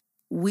like,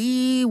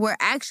 we were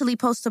actually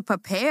supposed to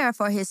prepare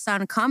for his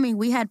son coming.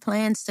 We had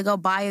plans to go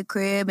buy a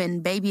crib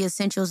and baby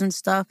essentials and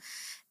stuff.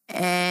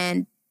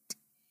 And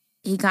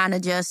he kind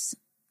of just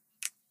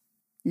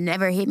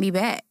never hit me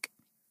back.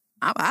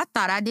 I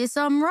thought I did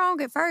something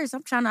wrong at first.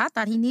 I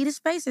thought he needed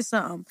space or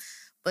something.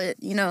 But,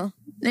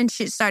 then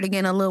shit started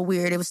getting a little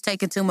weird. It was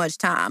taking too much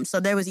time. So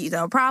there was either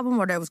a problem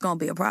or there was going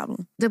to be a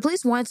problem. The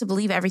police wanted to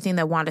believe everything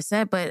that Wanda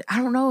said, but I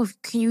don't know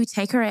can you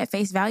take her at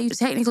face value?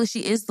 Technically,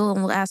 she is the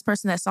last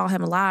person that saw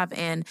him alive,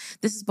 and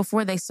this is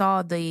before they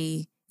saw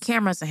the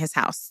cameras in his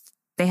house.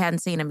 They hadn't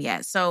seen him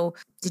yet. So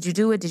did you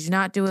do it? Did you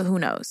not do it? Who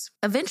knows?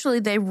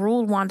 Eventually, they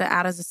ruled Wanda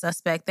out as a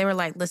suspect. They were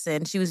like,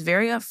 listen, she was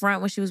very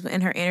upfront when she was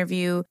in her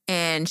interview,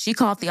 and she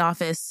called the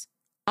office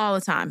all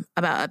the time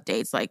about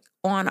updates, like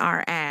on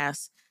our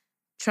ass,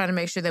 trying to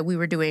make sure that we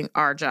were doing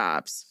our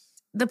jobs.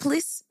 The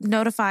police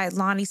notified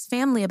Lonnie's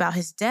family about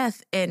his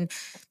death and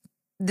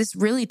this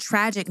really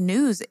tragic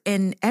news,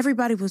 and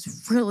everybody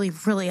was really,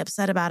 really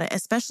upset about it,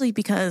 especially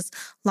because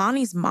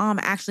Lonnie's mom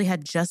actually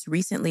had just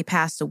recently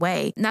passed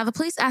away. Now, the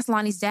police asked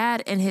Lonnie's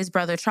dad and his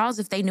brother Charles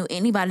if they knew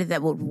anybody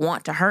that would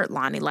want to hurt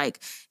Lonnie, like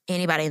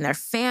anybody in their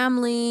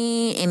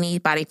family,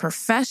 anybody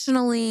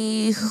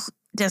professionally.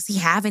 Does he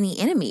have any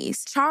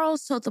enemies?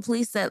 Charles told the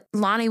police that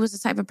Lonnie was the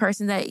type of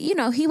person that,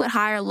 he would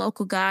hire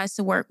local guys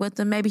to work with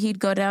him. Maybe he'd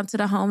go down to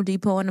the Home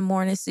Depot in the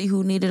morning, see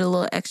who needed a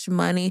little extra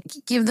money,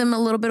 give them a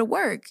little bit of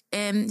work.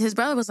 And his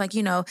brother was like,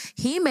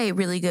 he made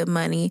really good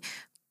money,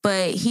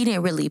 but he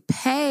didn't really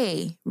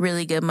pay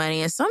really good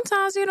money. And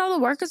sometimes, the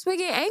workers would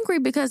get angry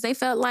because they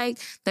felt like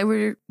they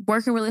were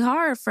working really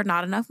hard for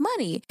not enough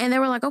money. And they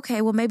were like,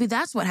 okay, well, maybe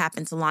that's what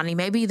happened to Lonnie.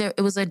 Maybe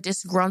it was a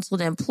disgruntled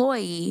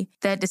employee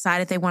that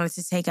decided they wanted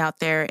to take out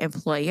their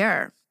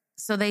employer.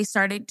 So they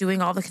started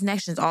doing all the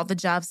connections, all the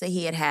jobs that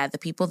he had, the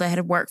people that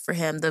had worked for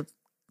him,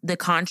 the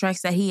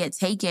contracts that he had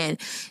taken.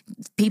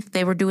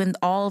 They were doing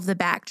all of the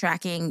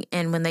backtracking.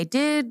 And when they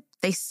did,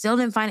 they still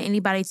didn't find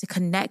anybody to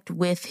connect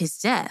with his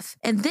death.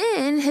 And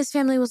then his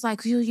family was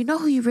like, you know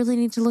who you really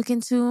need to look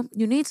into?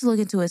 You need to look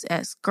into his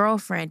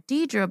ex-girlfriend,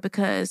 Deidra,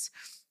 because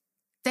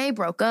they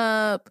broke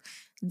up.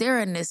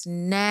 They're in this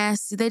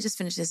they just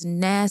finished this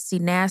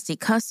nasty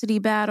custody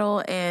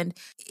battle. And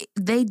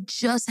they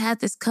just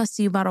had this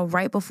custody battle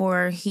right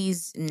before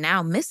he's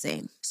now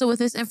missing. So with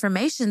this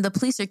information, the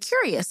police are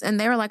curious and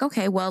they were like,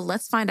 okay, well,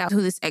 let's find out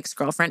who this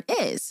ex-girlfriend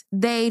is.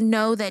 They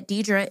know that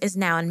Deidra is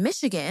now in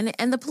Michigan,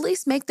 and the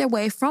police make their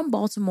way from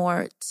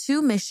Baltimore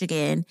to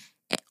Michigan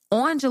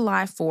on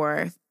July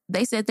 4th.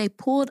 They said they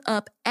pulled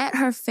up at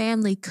her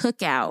family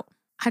cookout.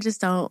 I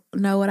just don't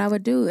know what I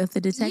would do if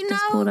the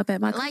detectives pulled up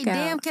at my cookout. Like,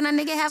 damn, can a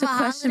nigga have a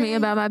holiday? To question me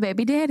about my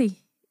baby daddy.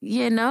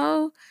 You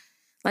know?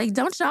 Like,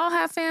 don't y'all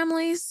have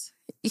families?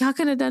 Y'all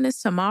could have done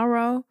this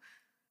tomorrow.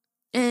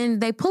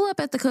 And they pull up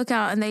at the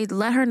cookout and they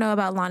let her know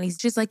about Lonnie's.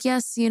 She's like,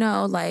 yes, you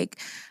know, like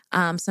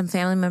some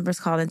family members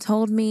called and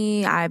told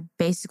me. I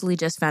basically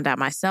just found out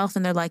myself.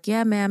 And they're like,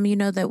 yeah, ma'am, you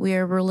know that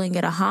we're ruling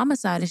it a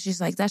homicide. And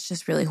she's like, that's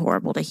just really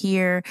horrible to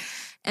hear.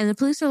 And the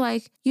police are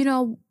like, you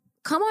know,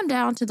 come on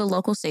down to the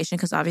local station,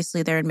 because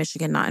obviously they're in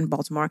Michigan, not in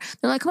Baltimore.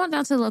 They're like, come on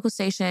down to the local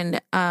station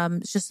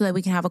just so that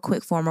we can have a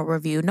quick formal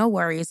review. No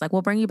worries. Like,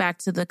 we'll bring you back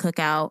to the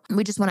cookout.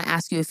 We just want to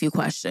ask you a few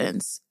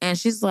questions. And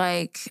she's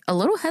like a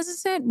little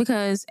hesitant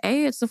because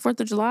A, it's the 4th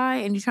of July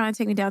and you're trying to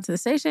take me down to the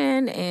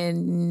station.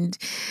 And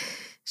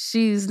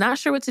she's not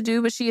sure what to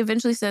do, but she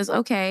eventually says,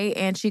 okay.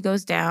 And she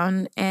goes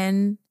down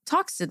and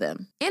talks to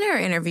them. In her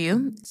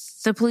interview,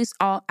 the police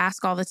all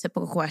ask all the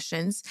typical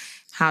questions.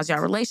 How's y'all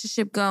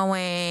relationship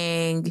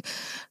going?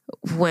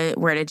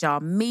 Where did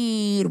y'all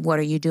meet? What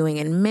are you doing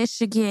in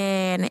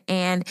Michigan?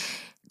 And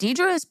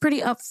Deidra is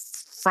pretty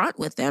upfront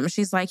with them.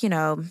 She's like, you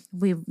know,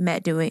 we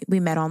met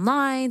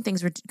online.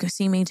 Things were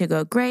seeming to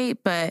go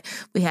great, but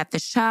we had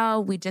this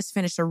child. We just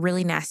finished a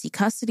really nasty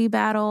custody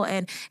battle,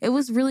 and it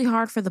was really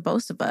hard for the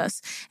both of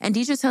us. And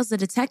Deidra tells the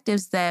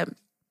detectives that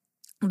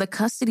the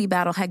custody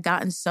battle had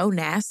gotten so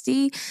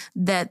nasty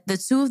that the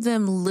two of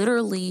them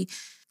literally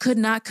could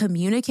not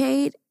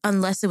communicate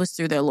unless it was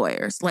through their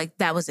lawyers. Like,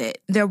 that was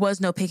it. There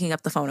was no picking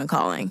up the phone and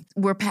calling.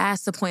 We're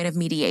past the point of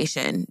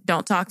mediation.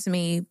 Don't talk to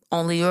me.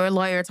 Only your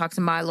lawyer. Talk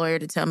to my lawyer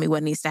to tell me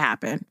what needs to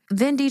happen.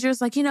 Then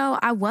Deidre's like, you know,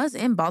 I was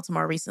in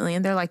Baltimore recently.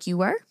 And they're like, you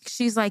were?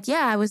 She's like,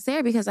 yeah, I was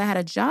there because I had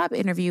a job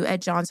interview at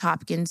Johns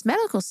Hopkins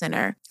Medical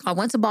Center. I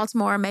went to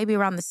Baltimore maybe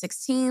around the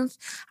 16th.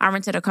 I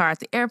rented a car at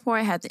the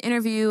airport, had the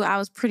interview. I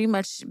was pretty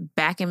much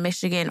back in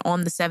Michigan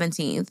on the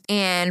 17th.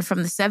 And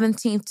from the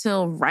 17th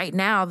till right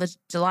now, the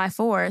July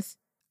 4th,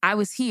 I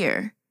was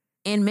here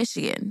in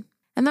Michigan.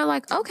 And they're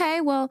like,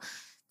 okay, well,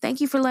 thank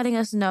you for letting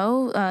us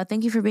know.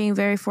 Thank you for being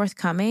very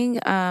forthcoming.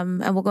 And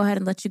we'll go ahead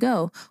and let you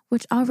go.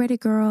 Which already,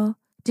 girl,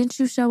 didn't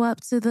you show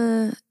up to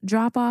the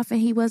drop off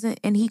and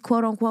he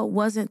quote unquote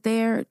wasn't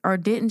there or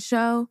didn't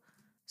show?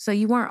 So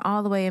you weren't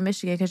all the way in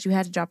Michigan because you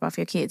had to drop off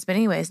your kids. But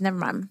anyways, never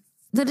mind.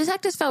 The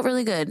detectives felt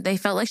really good. They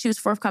felt like she was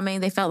forthcoming.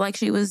 They felt like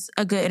she was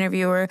a good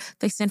interviewer.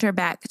 They sent her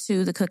back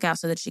to the cookout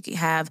so that she could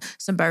have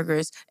some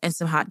burgers and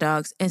some hot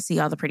dogs and see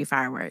all the pretty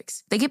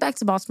fireworks. They get back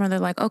to Baltimore. They're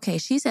like, okay,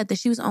 she said that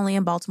she was only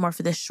in Baltimore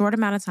for this short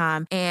amount of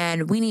time,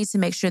 and we need to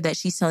make sure that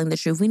she's telling the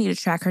truth. We need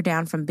to track her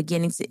down from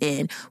beginning to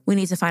end. We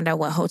need to find out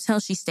what hotel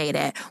she stayed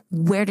at.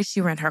 Where did she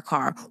rent her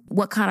car?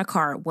 What kind of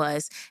car it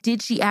was?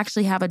 Did she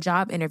actually have a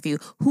job interview?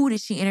 Who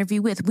did she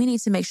interview with? We need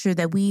to make sure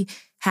that we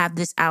have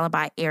this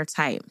alibi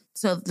airtight.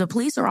 So the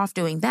police are off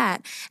doing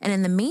that. And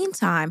in the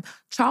meantime,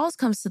 Charles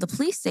comes to the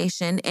police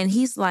station and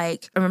he's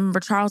like, remember,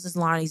 Charles is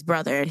Lonnie's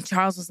brother. And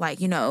Charles was like,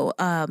 you know,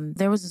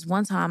 there was this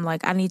one time,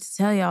 like, I need to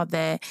tell y'all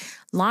that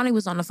Lonnie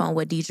was on the phone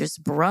with Deidre's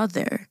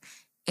brother.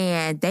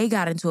 And they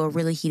got into a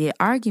really heated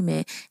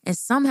argument. And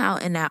somehow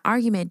in that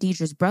argument,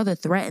 Deidre's brother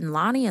threatened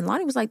Lonnie. And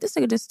Lonnie was like, this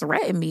nigga just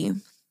threatened me.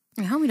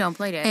 I hope we don't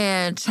play that.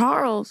 And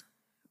Charles,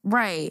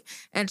 right.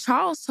 And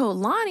Charles told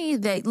Lonnie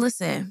that,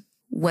 listen,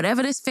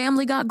 whatever this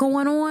family got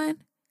going on,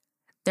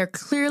 they're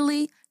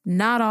clearly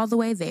not all the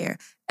way there.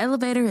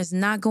 Elevator is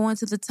not going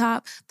to the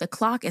top. The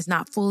clock is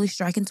not fully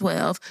striking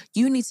 12.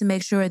 You need to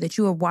make sure that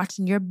you are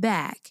watching your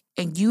back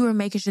and you are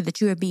making sure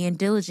that you are being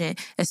diligent,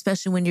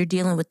 especially when you're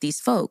dealing with these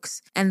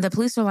folks. And the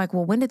police are like,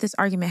 well, when did this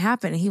argument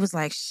happen? And he was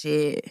like,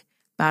 shit,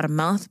 about a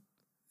month,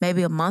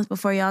 maybe a month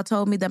before y'all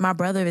told me that my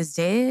brother is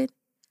dead.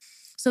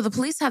 So the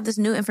police have this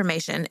new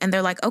information and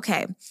they're like,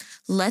 okay,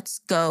 let's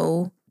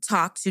go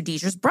talk to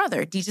Deidre's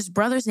brother. Deidre's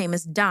brother's name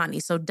is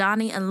Donnie. So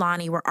Donnie and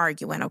Lonnie were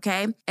arguing,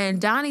 okay?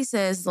 And Donnie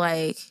says,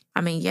 like,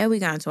 I mean, yeah, we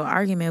got into an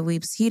argument. We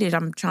was heated.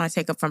 I'm trying to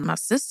take up from my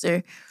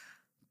sister.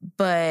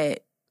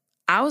 But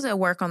I was at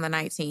work on the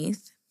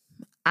 19th.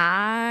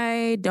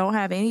 I don't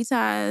have any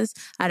ties.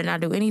 I did not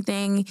do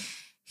anything.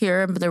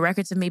 Here are the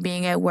records of me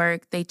being at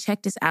work. They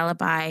checked his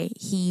alibi.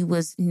 He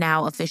was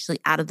now officially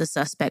out of the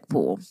suspect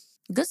pool.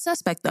 Good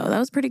suspect, though. That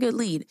was a pretty good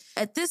lead.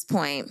 At this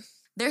point,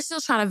 they're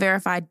still trying to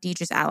verify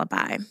Deidre's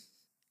alibi.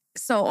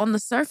 So on the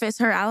surface,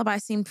 her alibi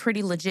seemed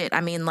pretty legit.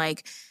 I mean,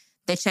 like,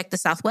 they checked the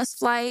Southwest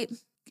flight.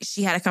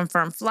 She had a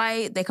confirmed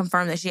flight. They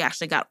confirmed that she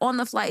actually got on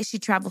the flight. She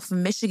traveled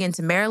from Michigan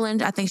to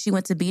Maryland. I think she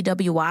went to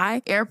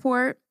BWI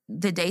airport.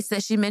 The dates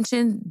that she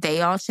mentioned,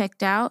 they all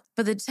checked out.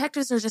 But the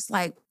detectives are just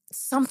like,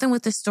 something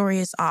with the story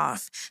is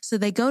off. So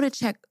they go to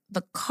check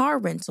the car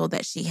rental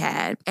that she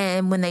had.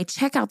 And when they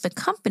check out the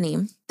company,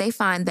 they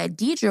find that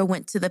Deidra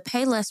went to the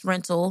Payless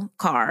rental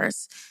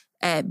cars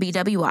at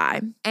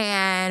BWI.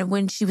 And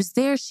when she was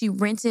there, she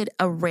rented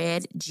a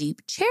red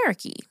Jeep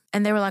Cherokee.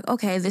 And they were like,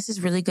 okay, this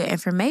is really good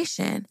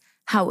information.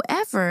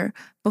 However,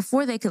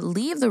 before they could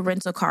leave the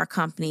rental car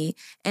company,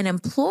 an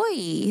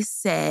employee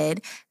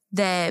said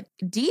that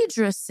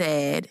Deidra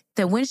said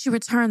that when she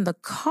returned the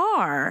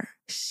car,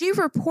 she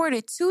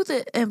reported to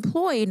the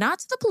employee, not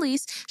to the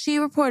police, she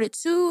reported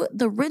to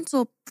the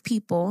rental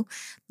people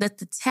that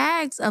the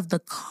tags of the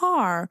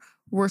car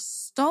were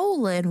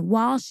stolen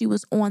while she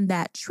was on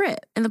that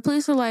trip. And the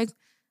police were like,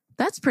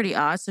 that's pretty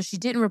odd. So she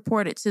didn't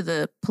report it to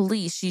the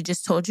police. She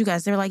just told you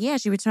guys. They were like, yeah,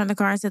 she returned the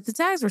car and said the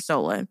tags were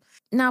stolen.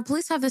 Now,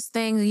 police have this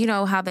thing, you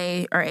know, how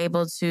they are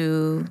able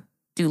to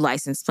do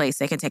license plates.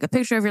 They can take a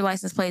picture of your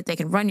license plate. They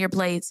can run your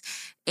plates,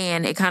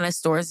 and it kind of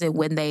stores it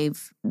when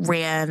they've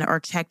ran or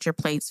checked your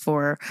plates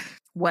for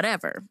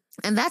whatever.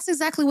 And that's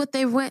exactly what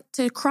they went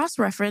to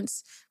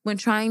cross-reference when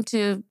trying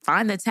to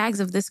find the tags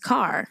of this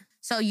car.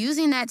 So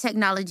using that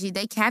technology,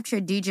 they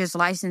captured Deidre's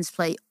license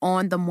plate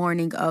on the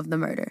morning of the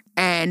murder.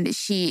 And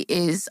she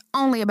is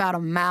only about a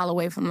mile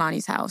away from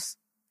Lonnie's house.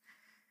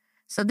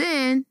 So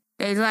then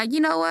they're like,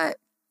 you know what?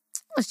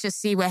 Let's just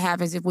see what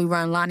happens if we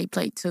run Lonnie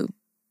plate too.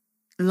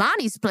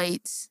 Lonnie's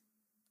plates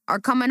are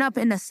coming up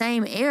in the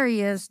same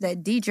areas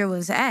that Deidra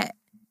was at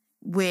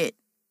with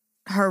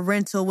her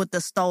rental with the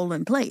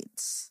stolen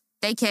plates.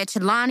 They catch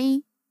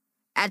Lonnie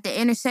at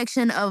the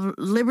intersection of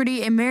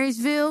Liberty and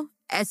Marysville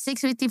at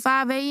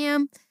 6:55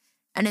 a.m.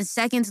 And then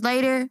seconds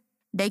later,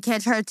 they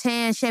catch her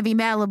tan Chevy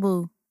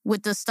Malibu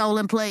with the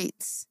stolen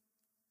plates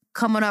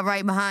coming up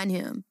right behind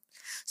him.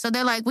 So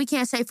they're like, we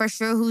can't say for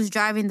sure who's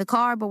driving the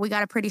car, but we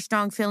got a pretty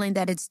strong feeling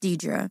that it's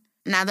Deidra.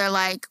 Now they're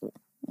like,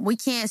 we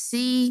can't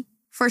see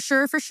for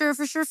sure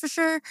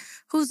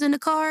who's in the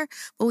car,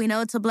 but we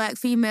know it's a black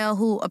female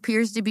who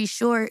appears to be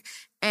short,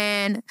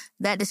 and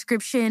that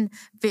description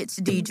fits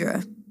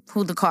Deidra,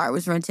 who the car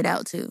was rented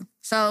out to.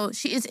 So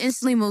she is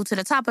instantly moved to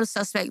the top of the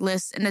suspect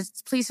list, and the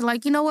police are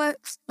like, you know what?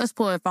 Let's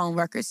pull her phone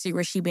records, see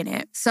where she been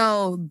at.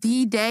 So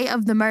the day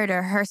of the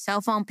murder, her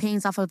cell phone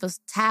pings off of a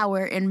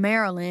tower in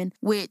Maryland,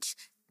 which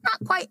not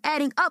quite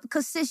adding up,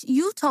 because sis,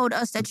 you told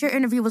us that your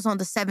interview was on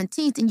the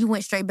 17th and you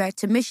went straight back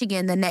to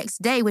Michigan the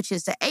next day, which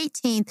is the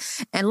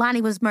 18th, and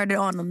Lonnie was murdered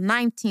on the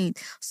 19th.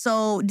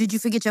 So did you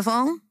forget your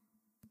phone?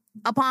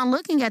 Upon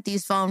looking at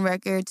these phone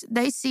records,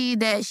 they see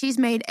that she's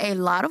made a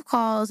lot of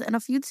calls and a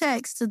few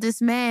texts to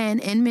this man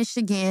in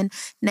Michigan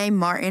named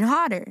Martin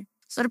Hodder.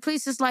 So the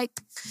police is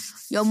like,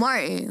 yo,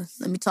 Martin,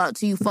 let me talk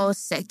to you for a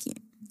second.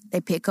 They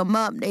pick him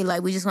up. They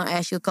like, we just gonna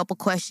ask you a couple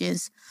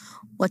questions.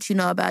 What you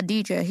know about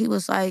Deidra? He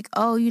was like,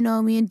 oh, you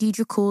know, me and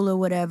Deidra cool or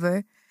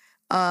whatever.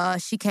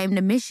 She came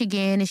to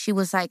Michigan and she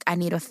was like, I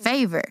need a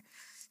favor.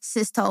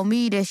 Sis told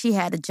me that she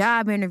had a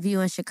job interview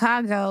in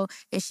Chicago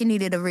and she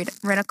needed to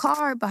rent a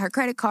car, but her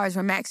credit cards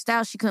were maxed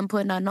out. She couldn't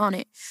put nothing on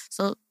it.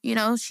 So, you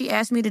know, she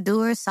asked me to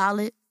do her a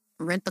solid,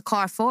 rent the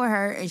car for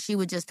her, and she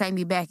would just pay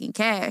me back in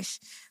cash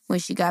when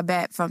she got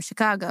back from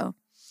Chicago.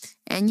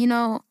 And, you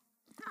know,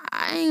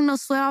 I ain't no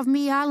sweat off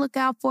me. I look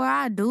out for her.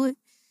 I do it.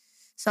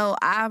 So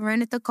I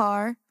rented the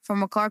car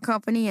from a car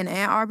company in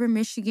Ann Arbor,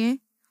 Michigan.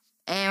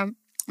 And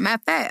matter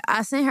of fact,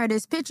 I sent her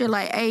this picture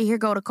like, hey, here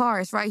go the car.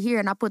 It's right here.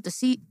 And I put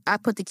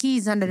the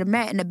keys under the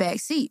mat in the back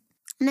seat.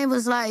 And it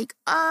was like,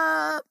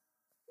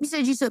 you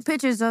said you took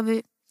pictures of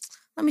it.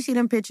 Let me see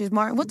them pictures,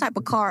 Martin. What type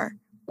of car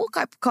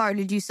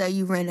did you say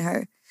you rented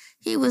her?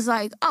 He was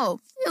like, oh,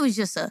 it was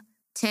just a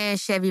tan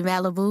Chevy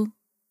Malibu.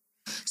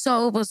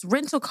 So it was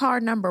rental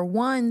car number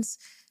 1's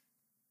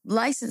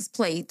license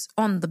plate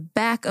on the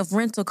back of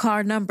rental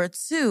car number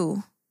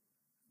 2.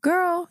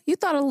 Girl, you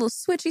thought a little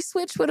switchy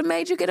switch would have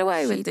made you get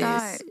away with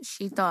this.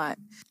 She thought.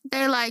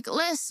 They're like,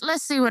 let's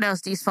see what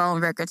else these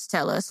phone records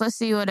tell us. Let's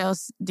see what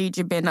else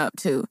Deidra been up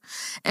to.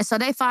 And so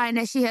they find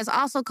that she has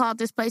also called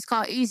this place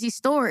called Easy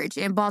Storage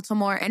in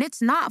Baltimore, and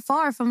it's not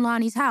far from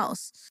Lonnie's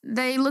house.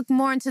 They look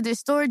more into this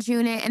storage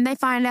unit, and they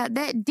find out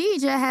that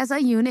Deidra has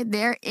a unit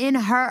there in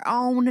her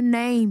own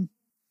name.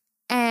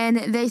 And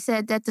they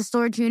said that the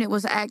storage unit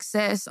was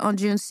accessed on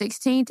June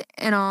 16th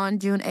and on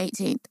June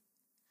 18th.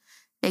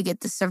 They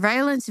get the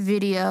surveillance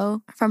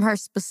video from her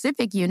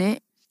specific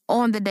unit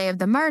on the day of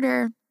the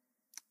murder.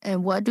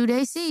 And what do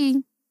they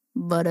see?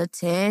 But a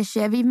tan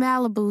Chevy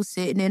Malibu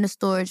sitting in a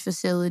storage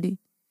facility.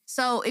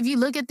 So if you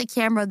look at the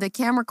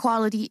camera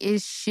quality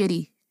is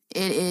shitty.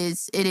 It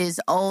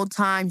is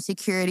old-time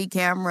security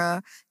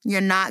camera.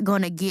 You're not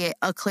going to get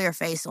a clear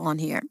face on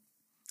here,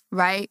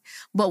 right?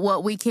 But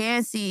what we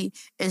can see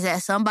is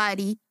that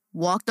somebody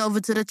walked over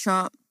to the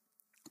trunk,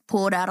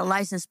 pulled out a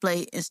license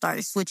plate, and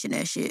started switching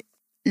that shit.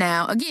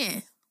 Now,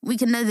 again, we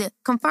can neither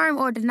confirm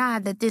or deny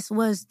that this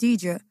was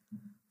Deidra,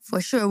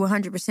 for sure,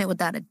 100%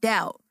 without a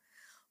doubt.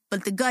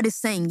 But the gut is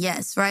saying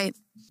yes, right?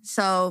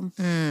 So,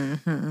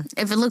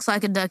 if it looks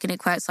like a duck and it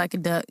quacks like a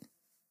duck.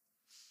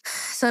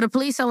 So the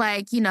police are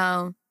like, you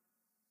know,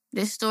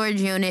 this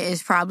storage unit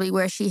is probably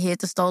where she hid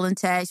the stolen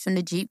tags from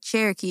the Jeep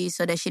Cherokee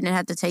so that she didn't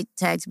have to take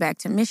the tags back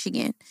to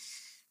Michigan.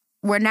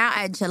 We're now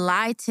at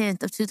July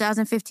 10th of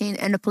 2015,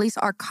 and the police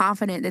are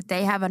confident that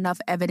they have enough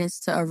evidence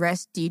to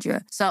arrest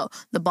Deidra. So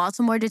the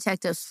Baltimore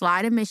detectives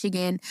fly to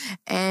Michigan,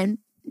 and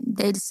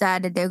they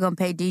decide that they're going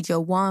to pay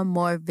Deidra one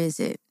more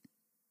visit.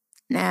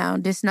 Now,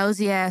 this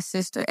nosy-ass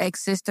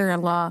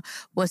ex-sister-in-law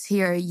was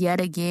here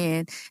yet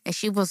again, and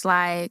she was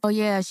like, oh,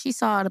 yeah, she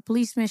saw the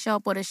policeman show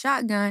up with a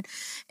shotgun,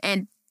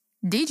 and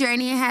Deidra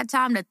ain't even had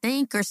time to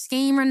think or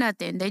scheme or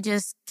nothing. They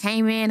just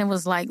came in and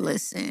was like,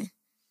 listen.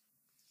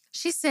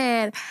 She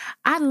said,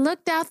 I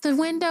looked out the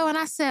window and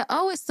I said,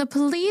 oh, it's the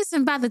police,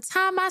 and by the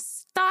time I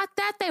thought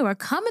that, they were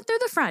coming through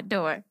the front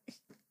door.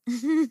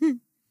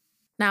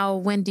 Now,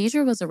 when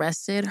Deidra was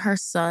arrested, her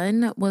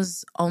son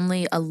was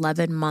only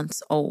 11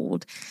 months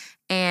old.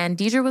 And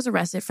Deidra was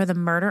arrested for the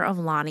murder of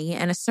Lonnie,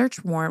 and a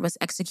search warrant was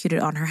executed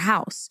on her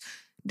house.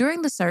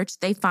 During the search,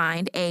 they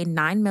find a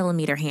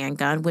 9mm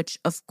handgun, which,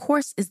 of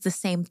course, is the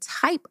same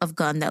type of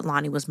gun that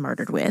Lonnie was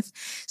murdered with.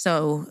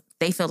 So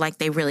they feel like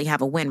they really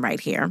have a win right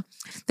here.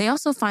 They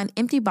also find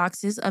empty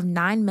boxes of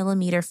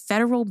 9mm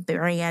federal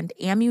brand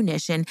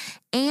ammunition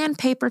and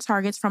paper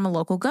targets from a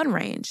local gun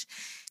range.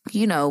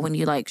 You know, when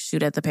you like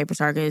shoot at the paper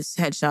targets,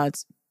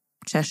 headshots,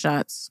 chest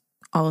shots,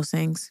 all those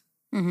things.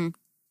 Mm-hmm.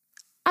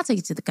 I'll take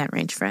you to the gun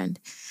range, friend.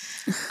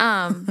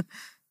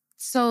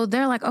 So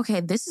they're like, okay,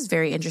 this is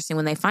very interesting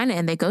when they find it.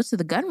 And they go to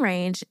the gun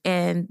range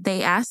and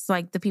they ask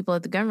like the people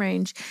at the gun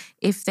range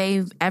if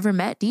they've ever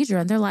met Deidra.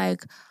 And they're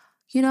like,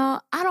 you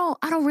know, I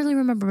don't really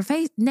remember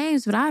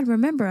names, but I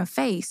remember a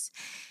face.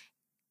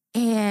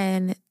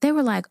 And they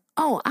were like,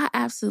 oh, I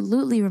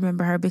absolutely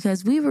remember her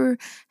because we were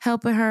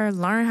helping her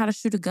learn how to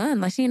shoot a gun.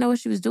 Like, she didn't know what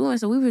she was doing.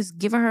 So we was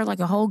giving her like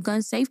a whole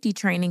gun safety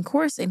training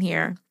course in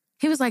here.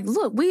 He was like,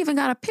 look, we even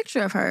got a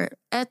picture of her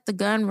at the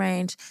gun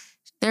range.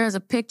 There's a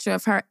picture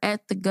of her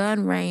at the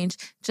gun range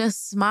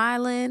just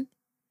smiling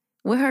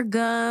with her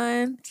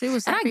gun. She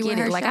was and I happy get with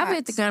it. her Like, shots. I'm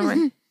at the gun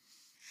range.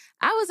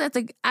 I was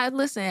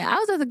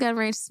at the gun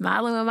range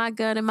smiling with my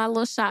gun and my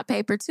little shot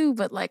paper too.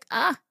 But like,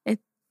 it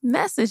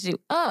messes you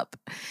up.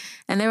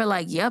 And they were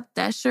like, yep,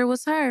 that sure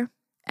was her.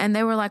 And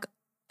they were like,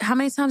 how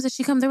many times did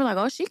she come? They were like,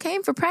 oh, she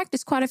came for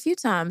practice quite a few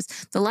times.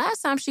 The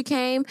last time she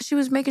came, she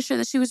was making sure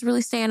that she was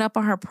really staying up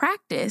on her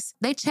practice.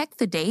 They checked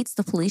the dates.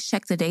 The police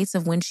checked the dates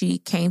of when she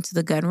came to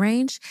the gun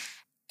range.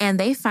 And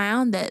they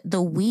found that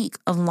the week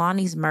of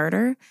Lonnie's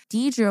murder,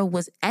 Deidra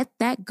was at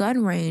that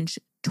gun range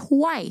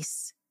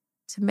twice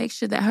to make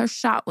sure that her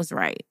shot was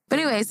right. But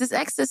anyways, this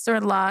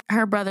ex-sister-in-law,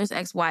 her brother's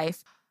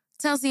ex-wife,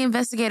 tells the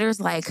investigators,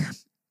 like,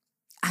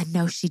 I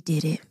know she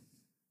did it.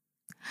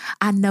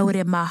 I know it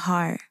in my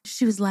heart.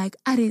 She was like,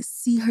 I didn't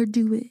see her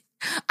do it.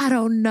 I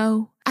don't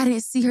know. I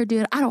didn't see her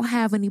do it. I don't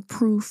have any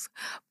proof.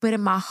 But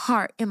in my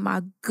heart, in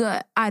my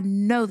gut, I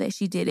know that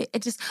she did it.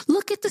 And just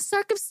look at the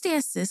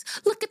circumstances.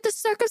 Look at the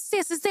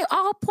circumstances. They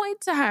all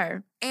point to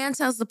her. Anne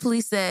tells the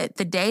police that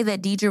the day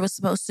that Deidra was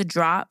supposed to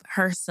drop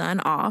her son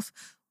off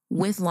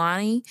with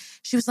Lonnie,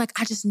 she was like,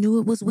 I just knew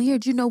it was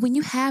weird. You know, when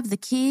you have the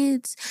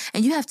kids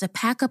and you have to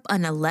pack up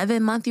an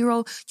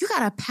 11-month-old, you got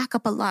to pack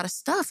up a lot of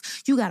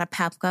stuff. You got to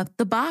pack up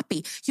the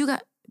boppy.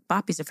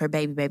 Boppies are for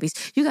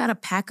babies. You got to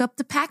pack up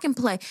the pack and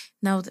play.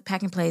 No, the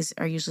pack and plays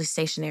are usually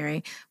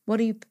stationary.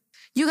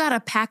 You got to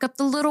pack up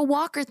the little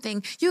walker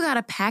thing. You got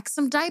to pack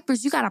some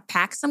diapers. You got to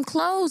pack some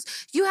clothes.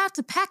 You have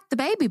to pack the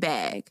baby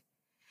bag.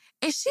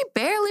 And she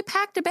barely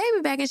packed a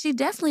baby bag, and she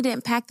definitely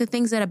didn't pack the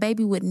things that a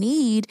baby would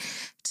need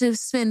to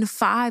spend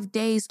 5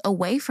 days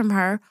away from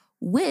her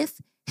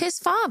with his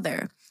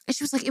father. And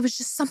she was like, it was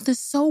just something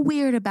so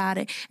weird about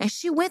it. And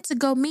she went to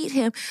go meet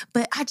him,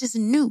 but I just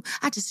knew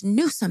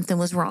something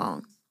was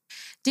wrong.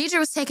 Deidra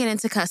was taken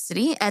into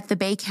custody at the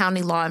Bay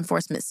County Law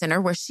Enforcement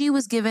Center, where she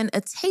was given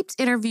a taped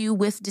interview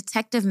with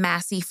Detective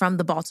Massey from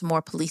the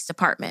Baltimore Police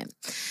Department.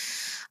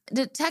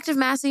 Detective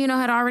Massey,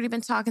 had already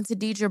been talking to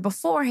Deidra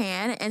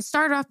beforehand and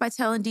started off by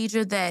telling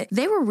Deidra that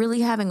they were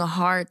really having a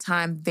hard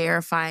time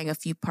verifying a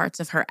few parts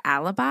of her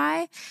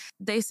alibi.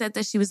 They said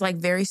that she was like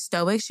very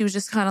stoic. She was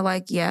just kind of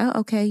like, yeah,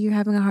 okay, you're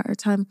having a hard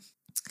time.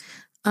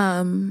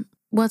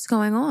 What's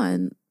going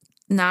on?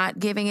 Not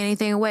giving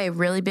anything away,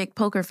 really big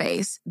poker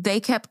face. They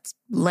kept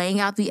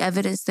laying out the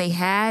evidence they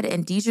had,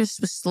 and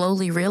Deidra was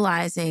slowly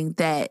realizing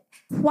that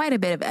quite a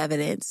bit of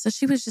evidence. So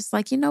she was just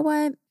like, you know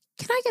what?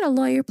 Can I get a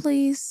lawyer,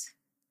 please?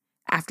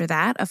 After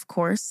that, of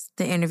course,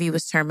 the interview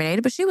was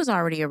terminated, but she was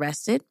already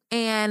arrested.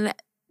 And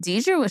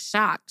Deidra was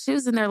shocked. She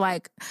was in there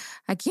like,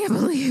 I can't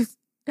believe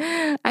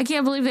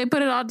they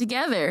put it all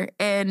together.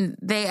 And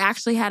they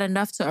actually had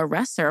enough to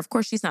arrest her. Of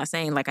course, she's not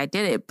saying like I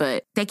did it,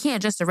 but they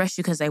can't just arrest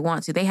you because they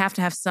want to. They have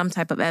to have some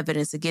type of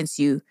evidence against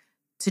you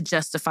to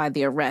justify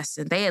the arrest.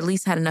 And they at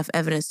least had enough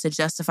evidence to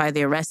justify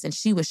the arrest, and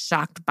she was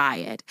shocked by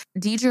it.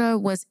 Deidra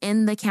was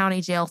in the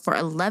county jail for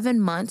 11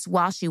 months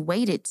while she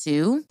waited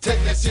to... Take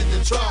that shit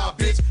to trial,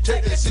 bitch.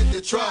 Take that shit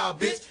to trial,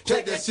 bitch.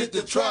 Take that shit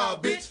to trial,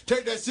 bitch.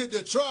 Take that shit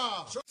to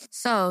trial.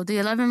 So the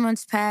 11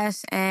 months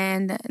passed,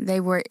 and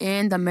they were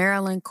in the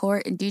Maryland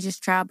court, and Deidre's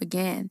trial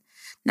began.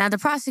 Now, the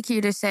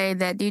prosecutors say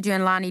that Deidra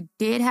and Lonnie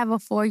did have a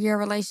 4-year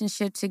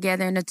relationship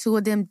together, and the two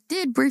of them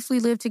did briefly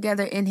live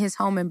together in his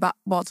home in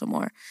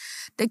Baltimore.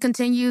 They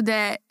continue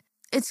that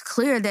it's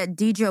clear that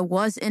Deidra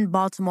was in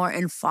Baltimore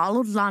and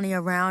followed Lonnie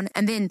around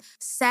and then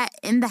sat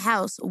in the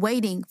house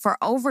waiting for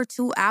over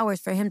 2 hours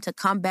for him to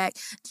come back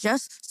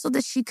just so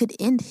that she could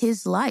end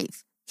his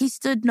life. He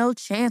stood no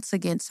chance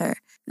against her.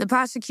 The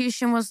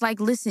prosecution was like,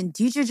 listen,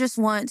 Deidra just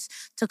wants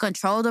to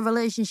control the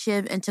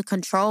relationship and to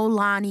control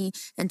Lonnie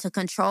and to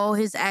control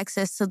his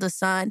access to the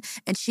son.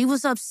 And she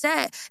was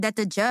upset that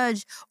the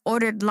judge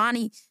ordered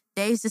Lonnie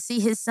days to see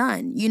his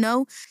son, you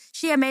know?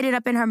 She had made it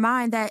up in her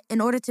mind that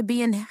in order to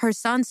be in her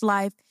son's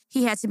life,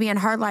 he had to be in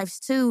her life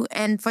too.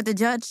 And for the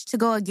judge to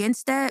go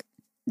against that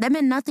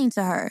meant nothing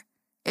to her.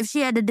 If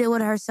she had to deal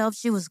with it herself,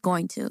 she was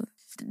going to.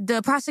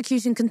 The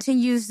prosecution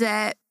continues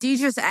that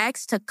Deidra's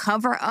acts to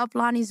cover up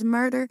Lonnie's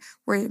murder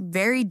were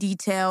very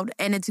detailed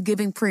and it's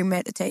giving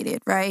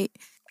premeditated, right?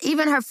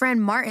 Even her friend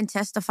Martin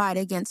testified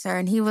against her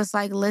and he was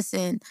like,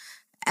 listen,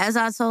 as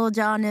I told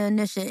y'all in the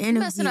initial interview,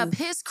 messing up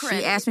his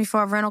credit. She asked me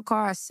for a rental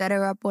car. I set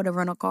her up with a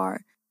rental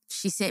car.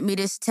 She sent me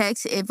this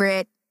text. It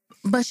read,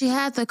 but she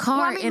had the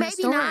car in maybe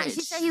storage. Not.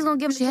 She said he's going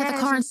to give him She had the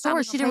car in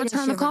storage. She didn't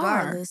return the car.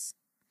 Regardless.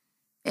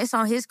 It's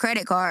on his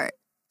credit card.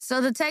 So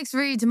the text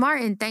reads,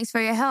 Martin, thanks for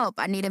your help.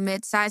 I need a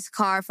mid-sized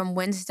car from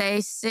Wednesday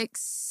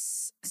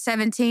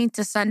 6/17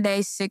 to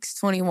Sunday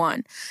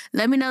 6/21.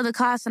 Let me know the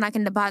cost and I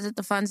can deposit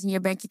the funds in your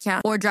bank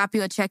account or drop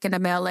you a check in the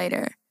mail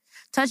later.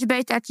 Touch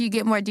base after you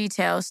get more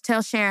details.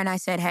 Tell Sharon I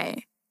said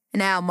hey.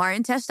 Now,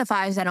 Martin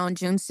testifies that on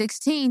June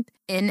 16th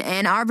in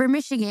Ann Arbor,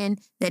 Michigan,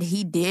 that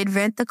he did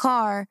rent the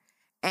car.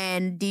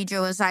 And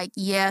Deidra was like,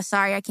 yeah,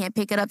 sorry, I can't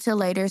pick it up till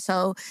later.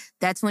 So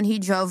that's when he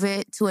drove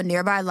it to a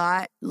nearby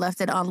lot,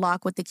 left it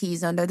unlocked with the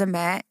keys under the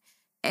mat,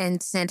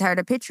 and sent her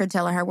the picture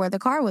telling her where the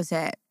car was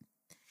at.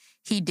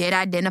 He did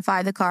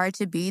identify the car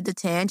to be the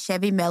tan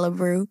Chevy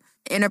Malibu.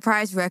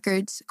 Enterprise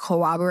Records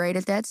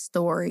corroborated that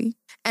story.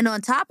 And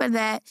on top of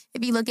that,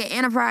 if you look at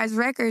Enterprise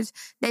Records,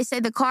 they say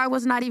the car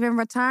was not even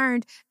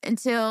returned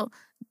until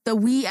the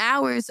wee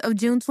hours of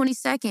June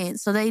 22nd.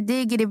 So they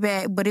did get it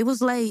back, but it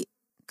was late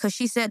because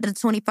she said the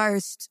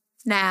 21st.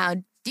 Now,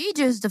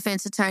 Deidra's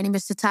defense attorney,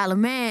 Mr. Tyler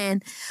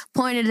Mann,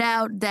 pointed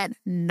out that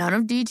none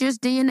of Deidra's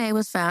DNA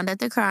was found at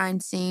the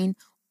crime scene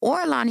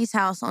or Lonnie's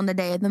house on the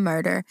day of the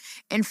murder.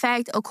 In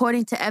fact,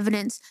 according to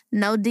evidence,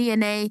 no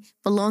DNA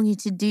belonging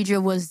to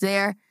Deidra was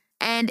there.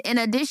 And in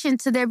addition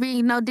to there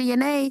being no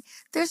DNA,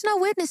 there's no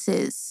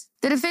witnesses.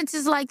 The defense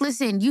is like,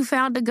 listen, you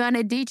found the gun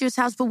at Deidra's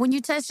house, but when you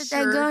tested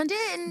that gun,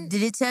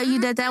 did it tell you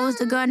that that was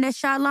the gun that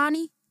shot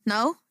Lonnie?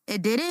 No,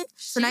 it didn't.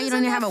 So now you don't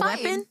even have a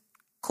weapon?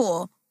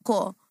 Cool.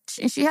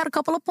 And she had a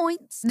couple of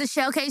points. The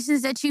shell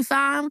casings that you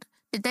found,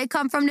 did they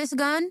come from this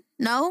gun?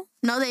 No,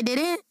 they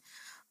didn't.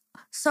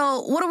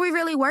 So what are we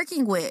really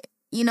working with?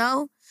 You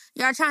know,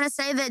 y'all trying to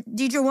say that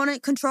Deidra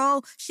wanted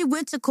control? She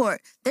went to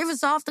court. They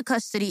resolved the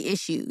custody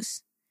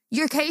issues.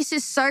 Your case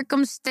is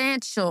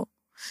circumstantial.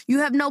 You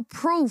have no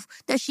proof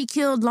that she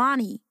killed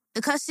Lonnie.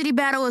 The custody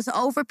battle is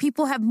over.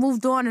 People have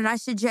moved on, and I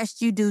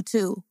suggest you do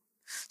too.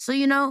 So,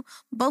 you know,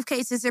 both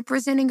cases are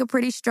presenting a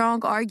pretty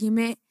strong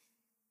argument.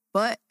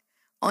 But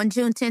on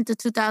June 10th of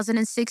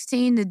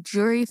 2016, the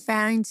jury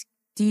finds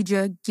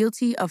Deidra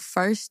guilty of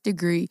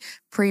first-degree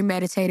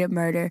premeditated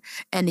murder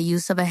and the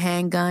use of a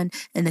handgun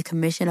and the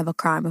commission of a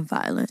crime of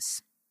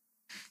violence.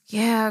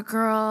 Yeah,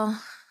 girl,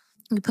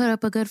 you put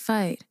up a good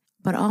fight,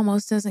 but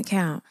almost doesn't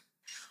count.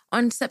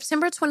 On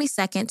September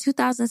 22nd,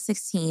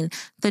 2016,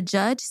 the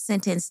judge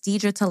sentenced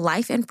Deidra to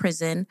life in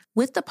prison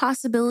with the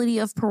possibility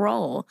of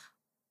parole,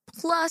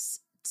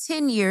 plus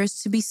 10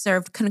 years to be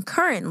served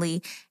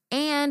concurrently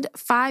and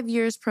 5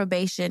 years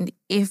probation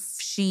if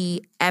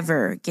she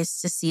ever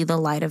gets to see the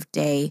light of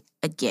day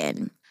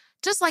again.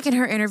 Just like in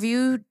her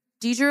interview,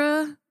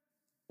 Deidra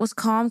was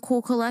calm,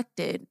 cool,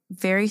 collected,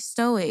 very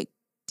stoic,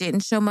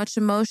 didn't show much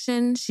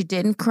emotion. She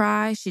didn't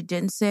cry. She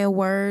didn't say a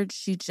word.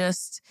 She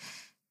just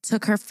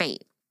took her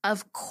fate.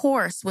 Of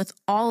course, with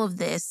all of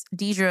this,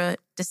 Deidra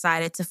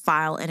decided to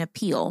file an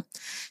appeal.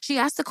 She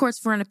asked the courts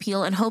for an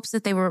appeal in hopes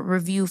that they would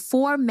review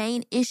 4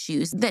 main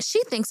issues that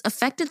she thinks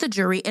affected the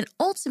jury and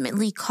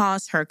ultimately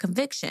caused her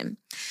conviction.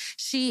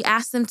 She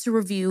asked them to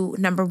review,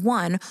 number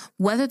 1,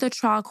 whether the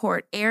trial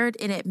court erred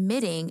in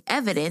admitting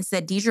evidence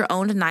that Deidra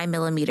owned a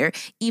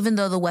 9mm, even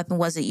though the weapon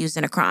wasn't used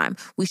in a crime.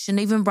 We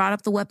shouldn't even brought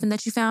up the weapon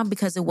that you found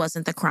because it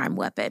wasn't the crime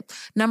weapon.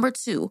 Number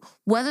 2,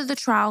 whether the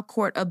trial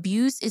court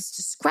abused its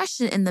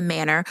discretion in the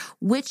manner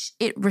which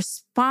it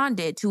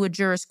responded to a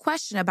juror's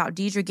question about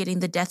Deidra getting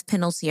the death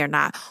penalty or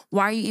not.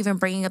 Why are you even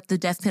bringing up the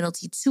death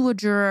penalty to a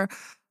juror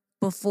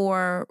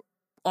before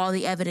all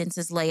the evidence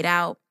is laid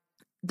out?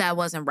 That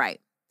wasn't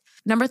right.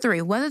 Number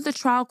 3, whether the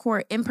trial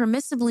court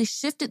impermissibly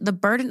shifted the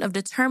burden of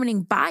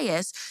determining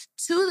bias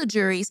to the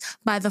juries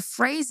by the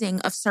phrasing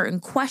of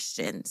certain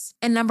questions.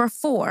 And number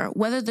 4,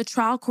 whether the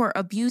trial court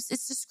abused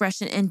its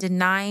discretion in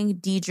denying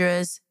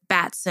Deidra's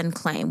Batson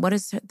claim. What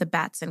is the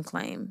Batson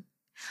claim?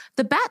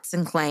 The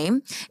Batson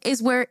claim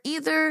is where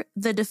either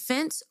the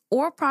defense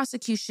or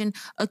prosecution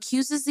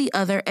accuses the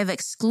other of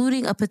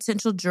excluding a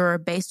potential juror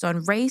based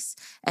on race,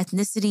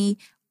 ethnicity,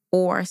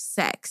 or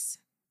sex.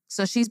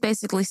 So she's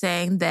basically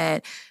saying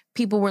that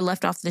people were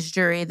left off this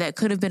jury that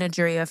could have been a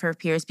jury of her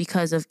peers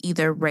because of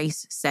either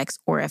race, sex,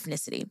 or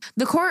ethnicity.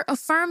 The court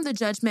affirmed the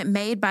judgment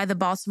made by the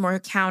Baltimore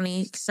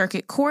County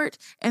Circuit Court,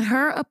 and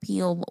her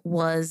appeal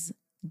was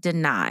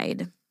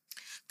denied.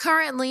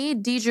 Currently,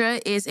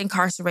 Deidra is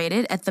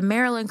incarcerated at the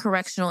Maryland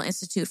Correctional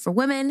Institute for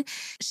Women.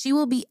 She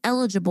will be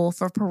eligible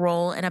for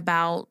parole in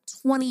about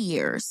 20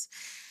 years.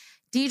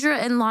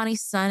 Deidra and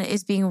Lonnie's son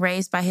is being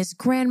raised by his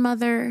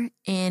grandmother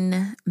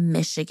in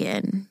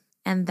Michigan.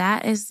 And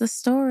that is the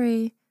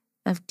story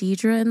of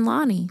Deidra and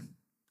Lonnie.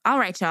 All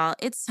right, y'all,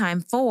 it's time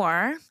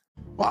for...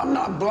 Well, I'm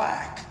not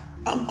black.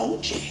 I'm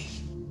OJ.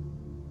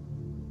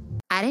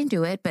 I didn't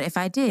do it, but if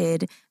I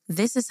did,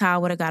 this is how I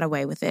would have got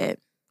away with it.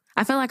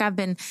 I feel like I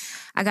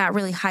got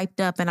really hyped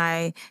up and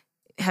I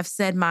have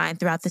said mine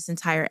throughout this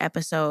entire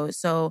episode.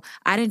 So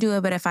I didn't do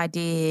it, but if I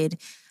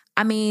did,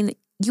 I mean,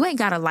 you ain't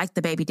got to like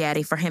the baby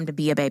daddy for him to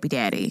be a baby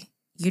daddy.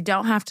 You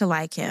don't have to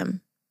like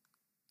him.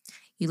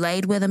 You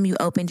laid with him, you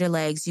opened your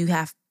legs, you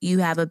have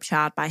a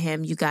child by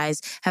him, you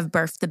guys have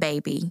birthed the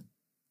baby.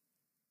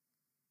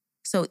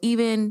 So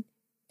even,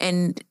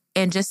 and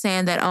just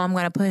saying that, I'm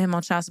going to put him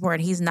on child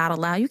support and he's not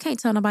allowed, you can't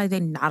tell nobody they're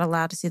not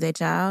allowed to see their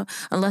child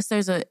unless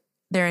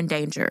they're in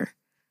danger,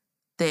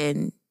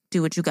 then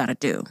do what you got to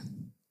do.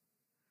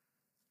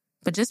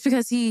 But just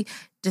because he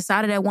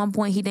decided at one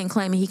point he didn't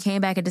claim it, he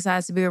came back and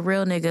decides to be a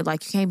real nigga,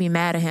 like, you can't be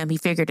mad at him. He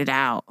figured it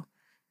out.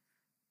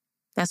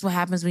 That's what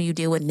happens when you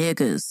deal with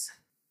niggas.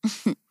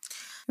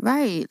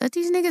 Right. Let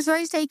these niggas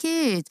raise their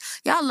kids.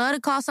 Y'all love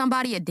to call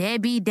somebody a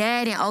deadbeat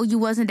dad and, you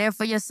wasn't there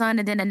for your son,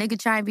 and then a nigga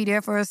try and be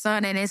there for her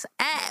son, and it's,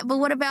 but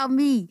what about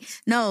me?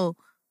 No.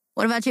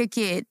 What about your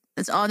kid?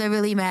 That's all that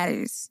really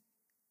matters.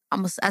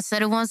 I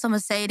said it once, I'm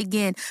going to say it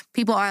again.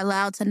 People are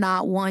allowed to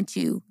not want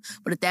you.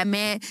 But if that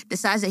man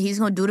decides that he's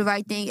going to do the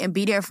right thing and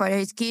be there for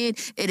his kid,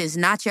 it is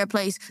not your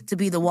place to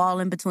be the wall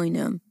in between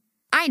them.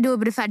 I ain't do it,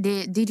 but if I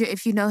did, Deidra,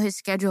 if you know his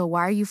schedule,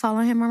 why are you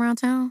following him around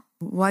town?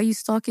 Why are you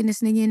stalking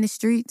this nigga in the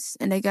streets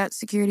and they got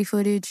security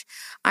footage?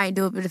 I ain't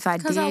do it, but if I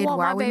did,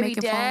 why are we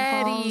making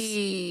phone calls?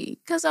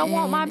 Because I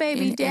want my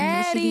baby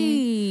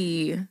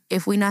daddy.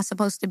 If we not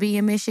supposed to be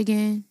in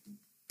Michigan?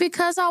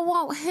 Because I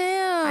want him.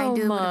 I ain't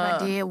do it, but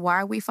if I did,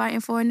 why are we fighting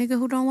for a nigga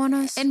who don't want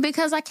us? And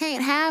because I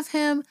can't have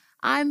him,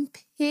 I'm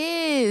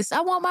pissed. I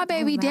want my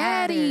baby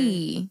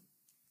daddy.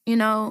 You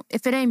know,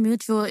 if it ain't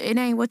mutual, it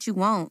ain't what you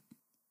want.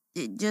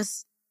 I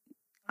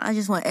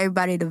just want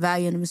everybody to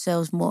value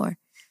themselves more.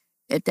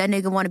 If that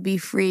nigga want to be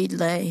free,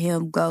 let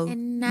him go.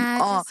 And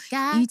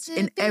each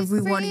and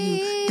every one of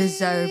you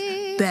deserve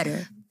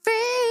better.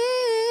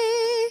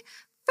 Free.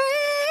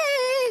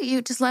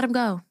 You just let him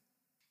go.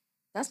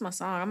 That's my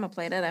song. I'm going to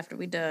play that after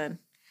we done.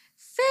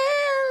 Feeling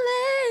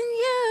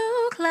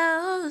you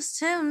close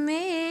to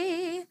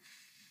me.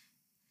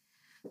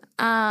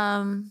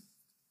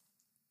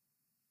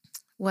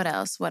 What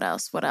else?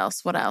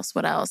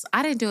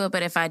 I didn't do it,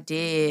 but if I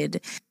did,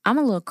 I'm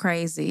a little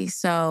crazy.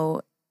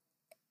 So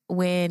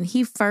when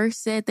he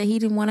first said that he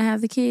didn't want to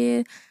have the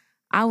kid,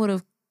 I would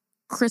have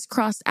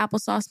crisscrossed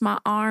applesauce my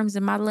arms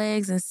and my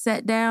legs and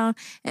sat down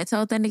and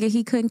told that nigga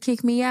he couldn't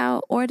kick me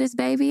out or this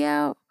baby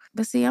out.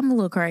 But see, I'm a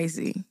little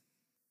crazy.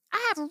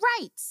 I have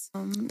rights.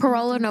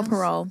 Parole or no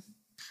parole?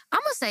 I'm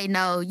going to say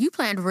no. You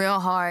planned real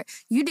hard.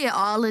 You did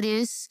all of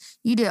this.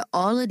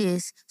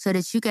 So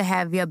that you could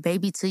have your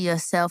baby to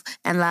yourself.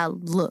 And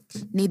look,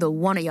 neither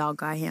one of y'all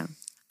got him.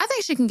 I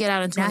think she can get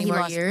out in 20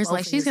 more years.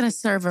 Like, she's going to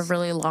serve a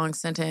really long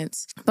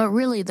sentence. But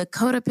really, the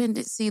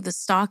codependency, the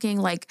stalking,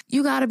 like,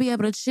 you got to be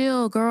able to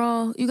chill,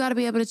 girl. You got to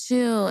be able to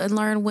chill and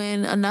learn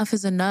when enough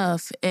is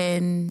enough.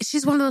 And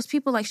she's one of those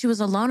people, like, she was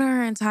alone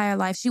her entire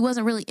life. She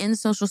wasn't really in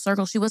social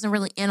circles. She wasn't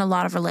really in a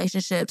lot of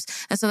relationships.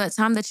 And so that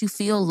time that you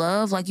feel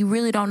love, like, you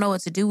really don't know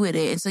what to do with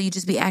it. And so you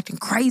just be acting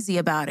crazy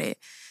about it.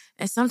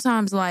 And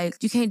sometimes, like,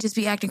 you can't just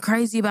be acting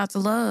crazy about the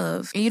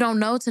love. And you don't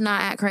know to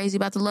not act crazy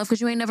about the love because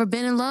you ain't never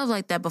been in love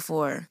like that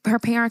before. Her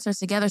parents are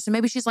together, so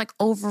maybe she's, like,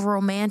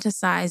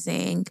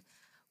 over-romanticizing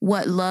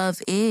what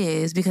love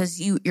is because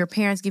your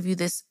parents give you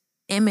this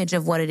image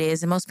of what it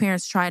is. And most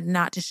parents try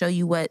not to show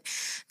you what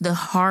the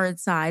hard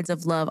sides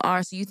of love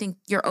are. So you think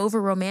you're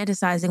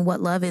over-romanticizing what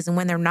love is. And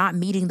when they're not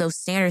meeting those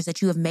standards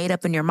that you have made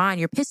up in your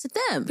mind, you're pissed at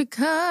them.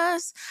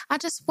 Because I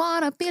just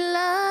want to be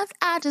loved.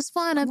 I just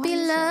want to be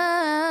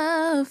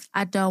loved.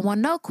 I don't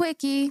want no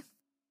quickie.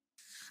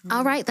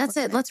 All right, that's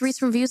it. Let's read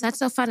some reviews. That's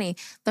so funny.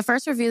 The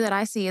first review that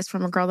I see is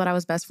from a girl that I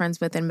was best friends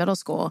with in middle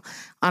school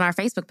on our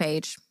Facebook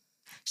page.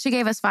 She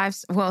gave us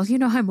 5. Well,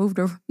 I moved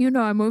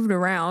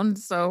around,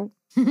 so...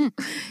 And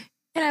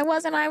I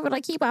wasn't able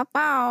to keep my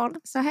phone.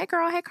 So, hey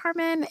girl, hey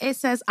Carmen. It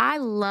says, I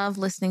love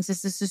listening to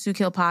Sisters Who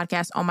Kill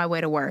podcast on my way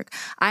to work.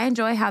 I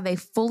enjoy how they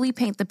fully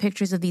paint the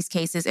pictures of these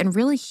cases and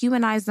really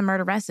humanize the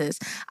murderesses.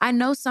 I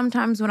know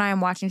sometimes when I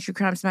am watching true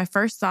crimes, my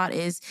first thought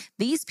is,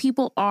 these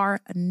people are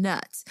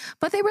nuts.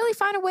 But they really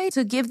find a way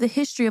to give the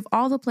history of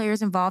all the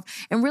players involved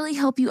and really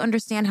help you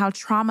understand how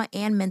trauma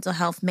and mental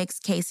health makes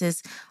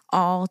cases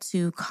all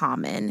too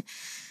common.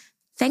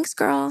 Thanks,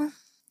 girl.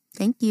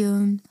 Thank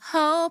you.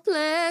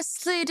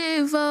 Hopelessly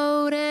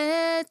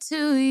devoted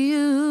to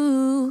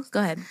you. Go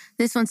ahead.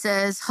 This one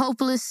says,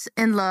 hopeless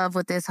in love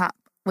with this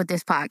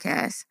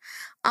podcast.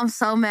 I'm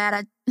so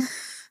mad.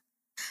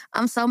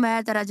 I'm so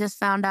mad that I just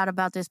found out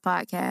about this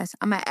podcast.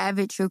 I'm an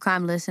avid true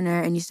crime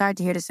listener, and you start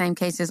to hear the same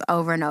cases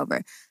over and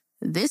over.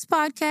 This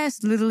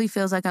podcast literally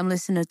feels like I'm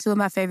listening to two of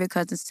my favorite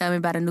cousins tell me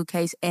about a new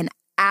case in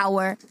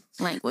our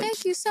language.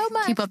 Thank you so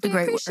much. Keep up the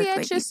great work. We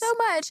appreciate you so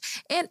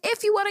much. And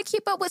if you want to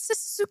keep up with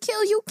Sisters Who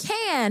Kill, you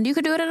can. You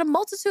can do it in a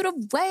multitude of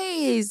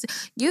ways.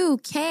 You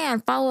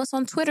can follow us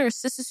on Twitter,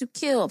 Sisters Who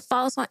Kill.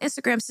 Follow us on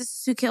Instagram,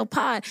 Sisters Who Kill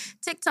Pod.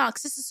 TikTok,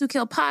 Sisters Who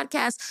Kill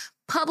Podcast.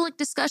 Public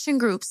discussion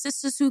group,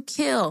 Sisters Who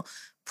Kill.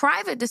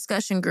 Private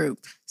discussion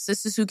group,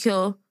 Sisters Who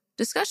Kill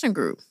discussion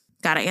group.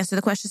 Got to answer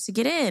the questions to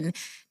get in.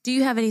 Do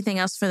you have anything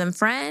else for them,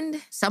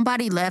 friend?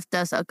 Somebody left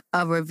us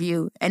a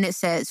review, and it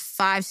says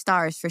 5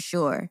 stars for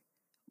sure,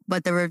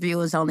 but the review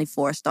is only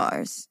 4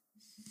 stars.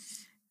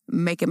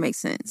 Make it make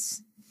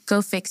sense.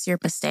 Go fix your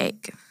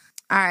mistake.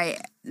 All right,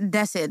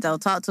 that's it, though.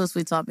 Talk to us.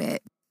 We talk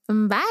back.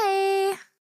 Bye.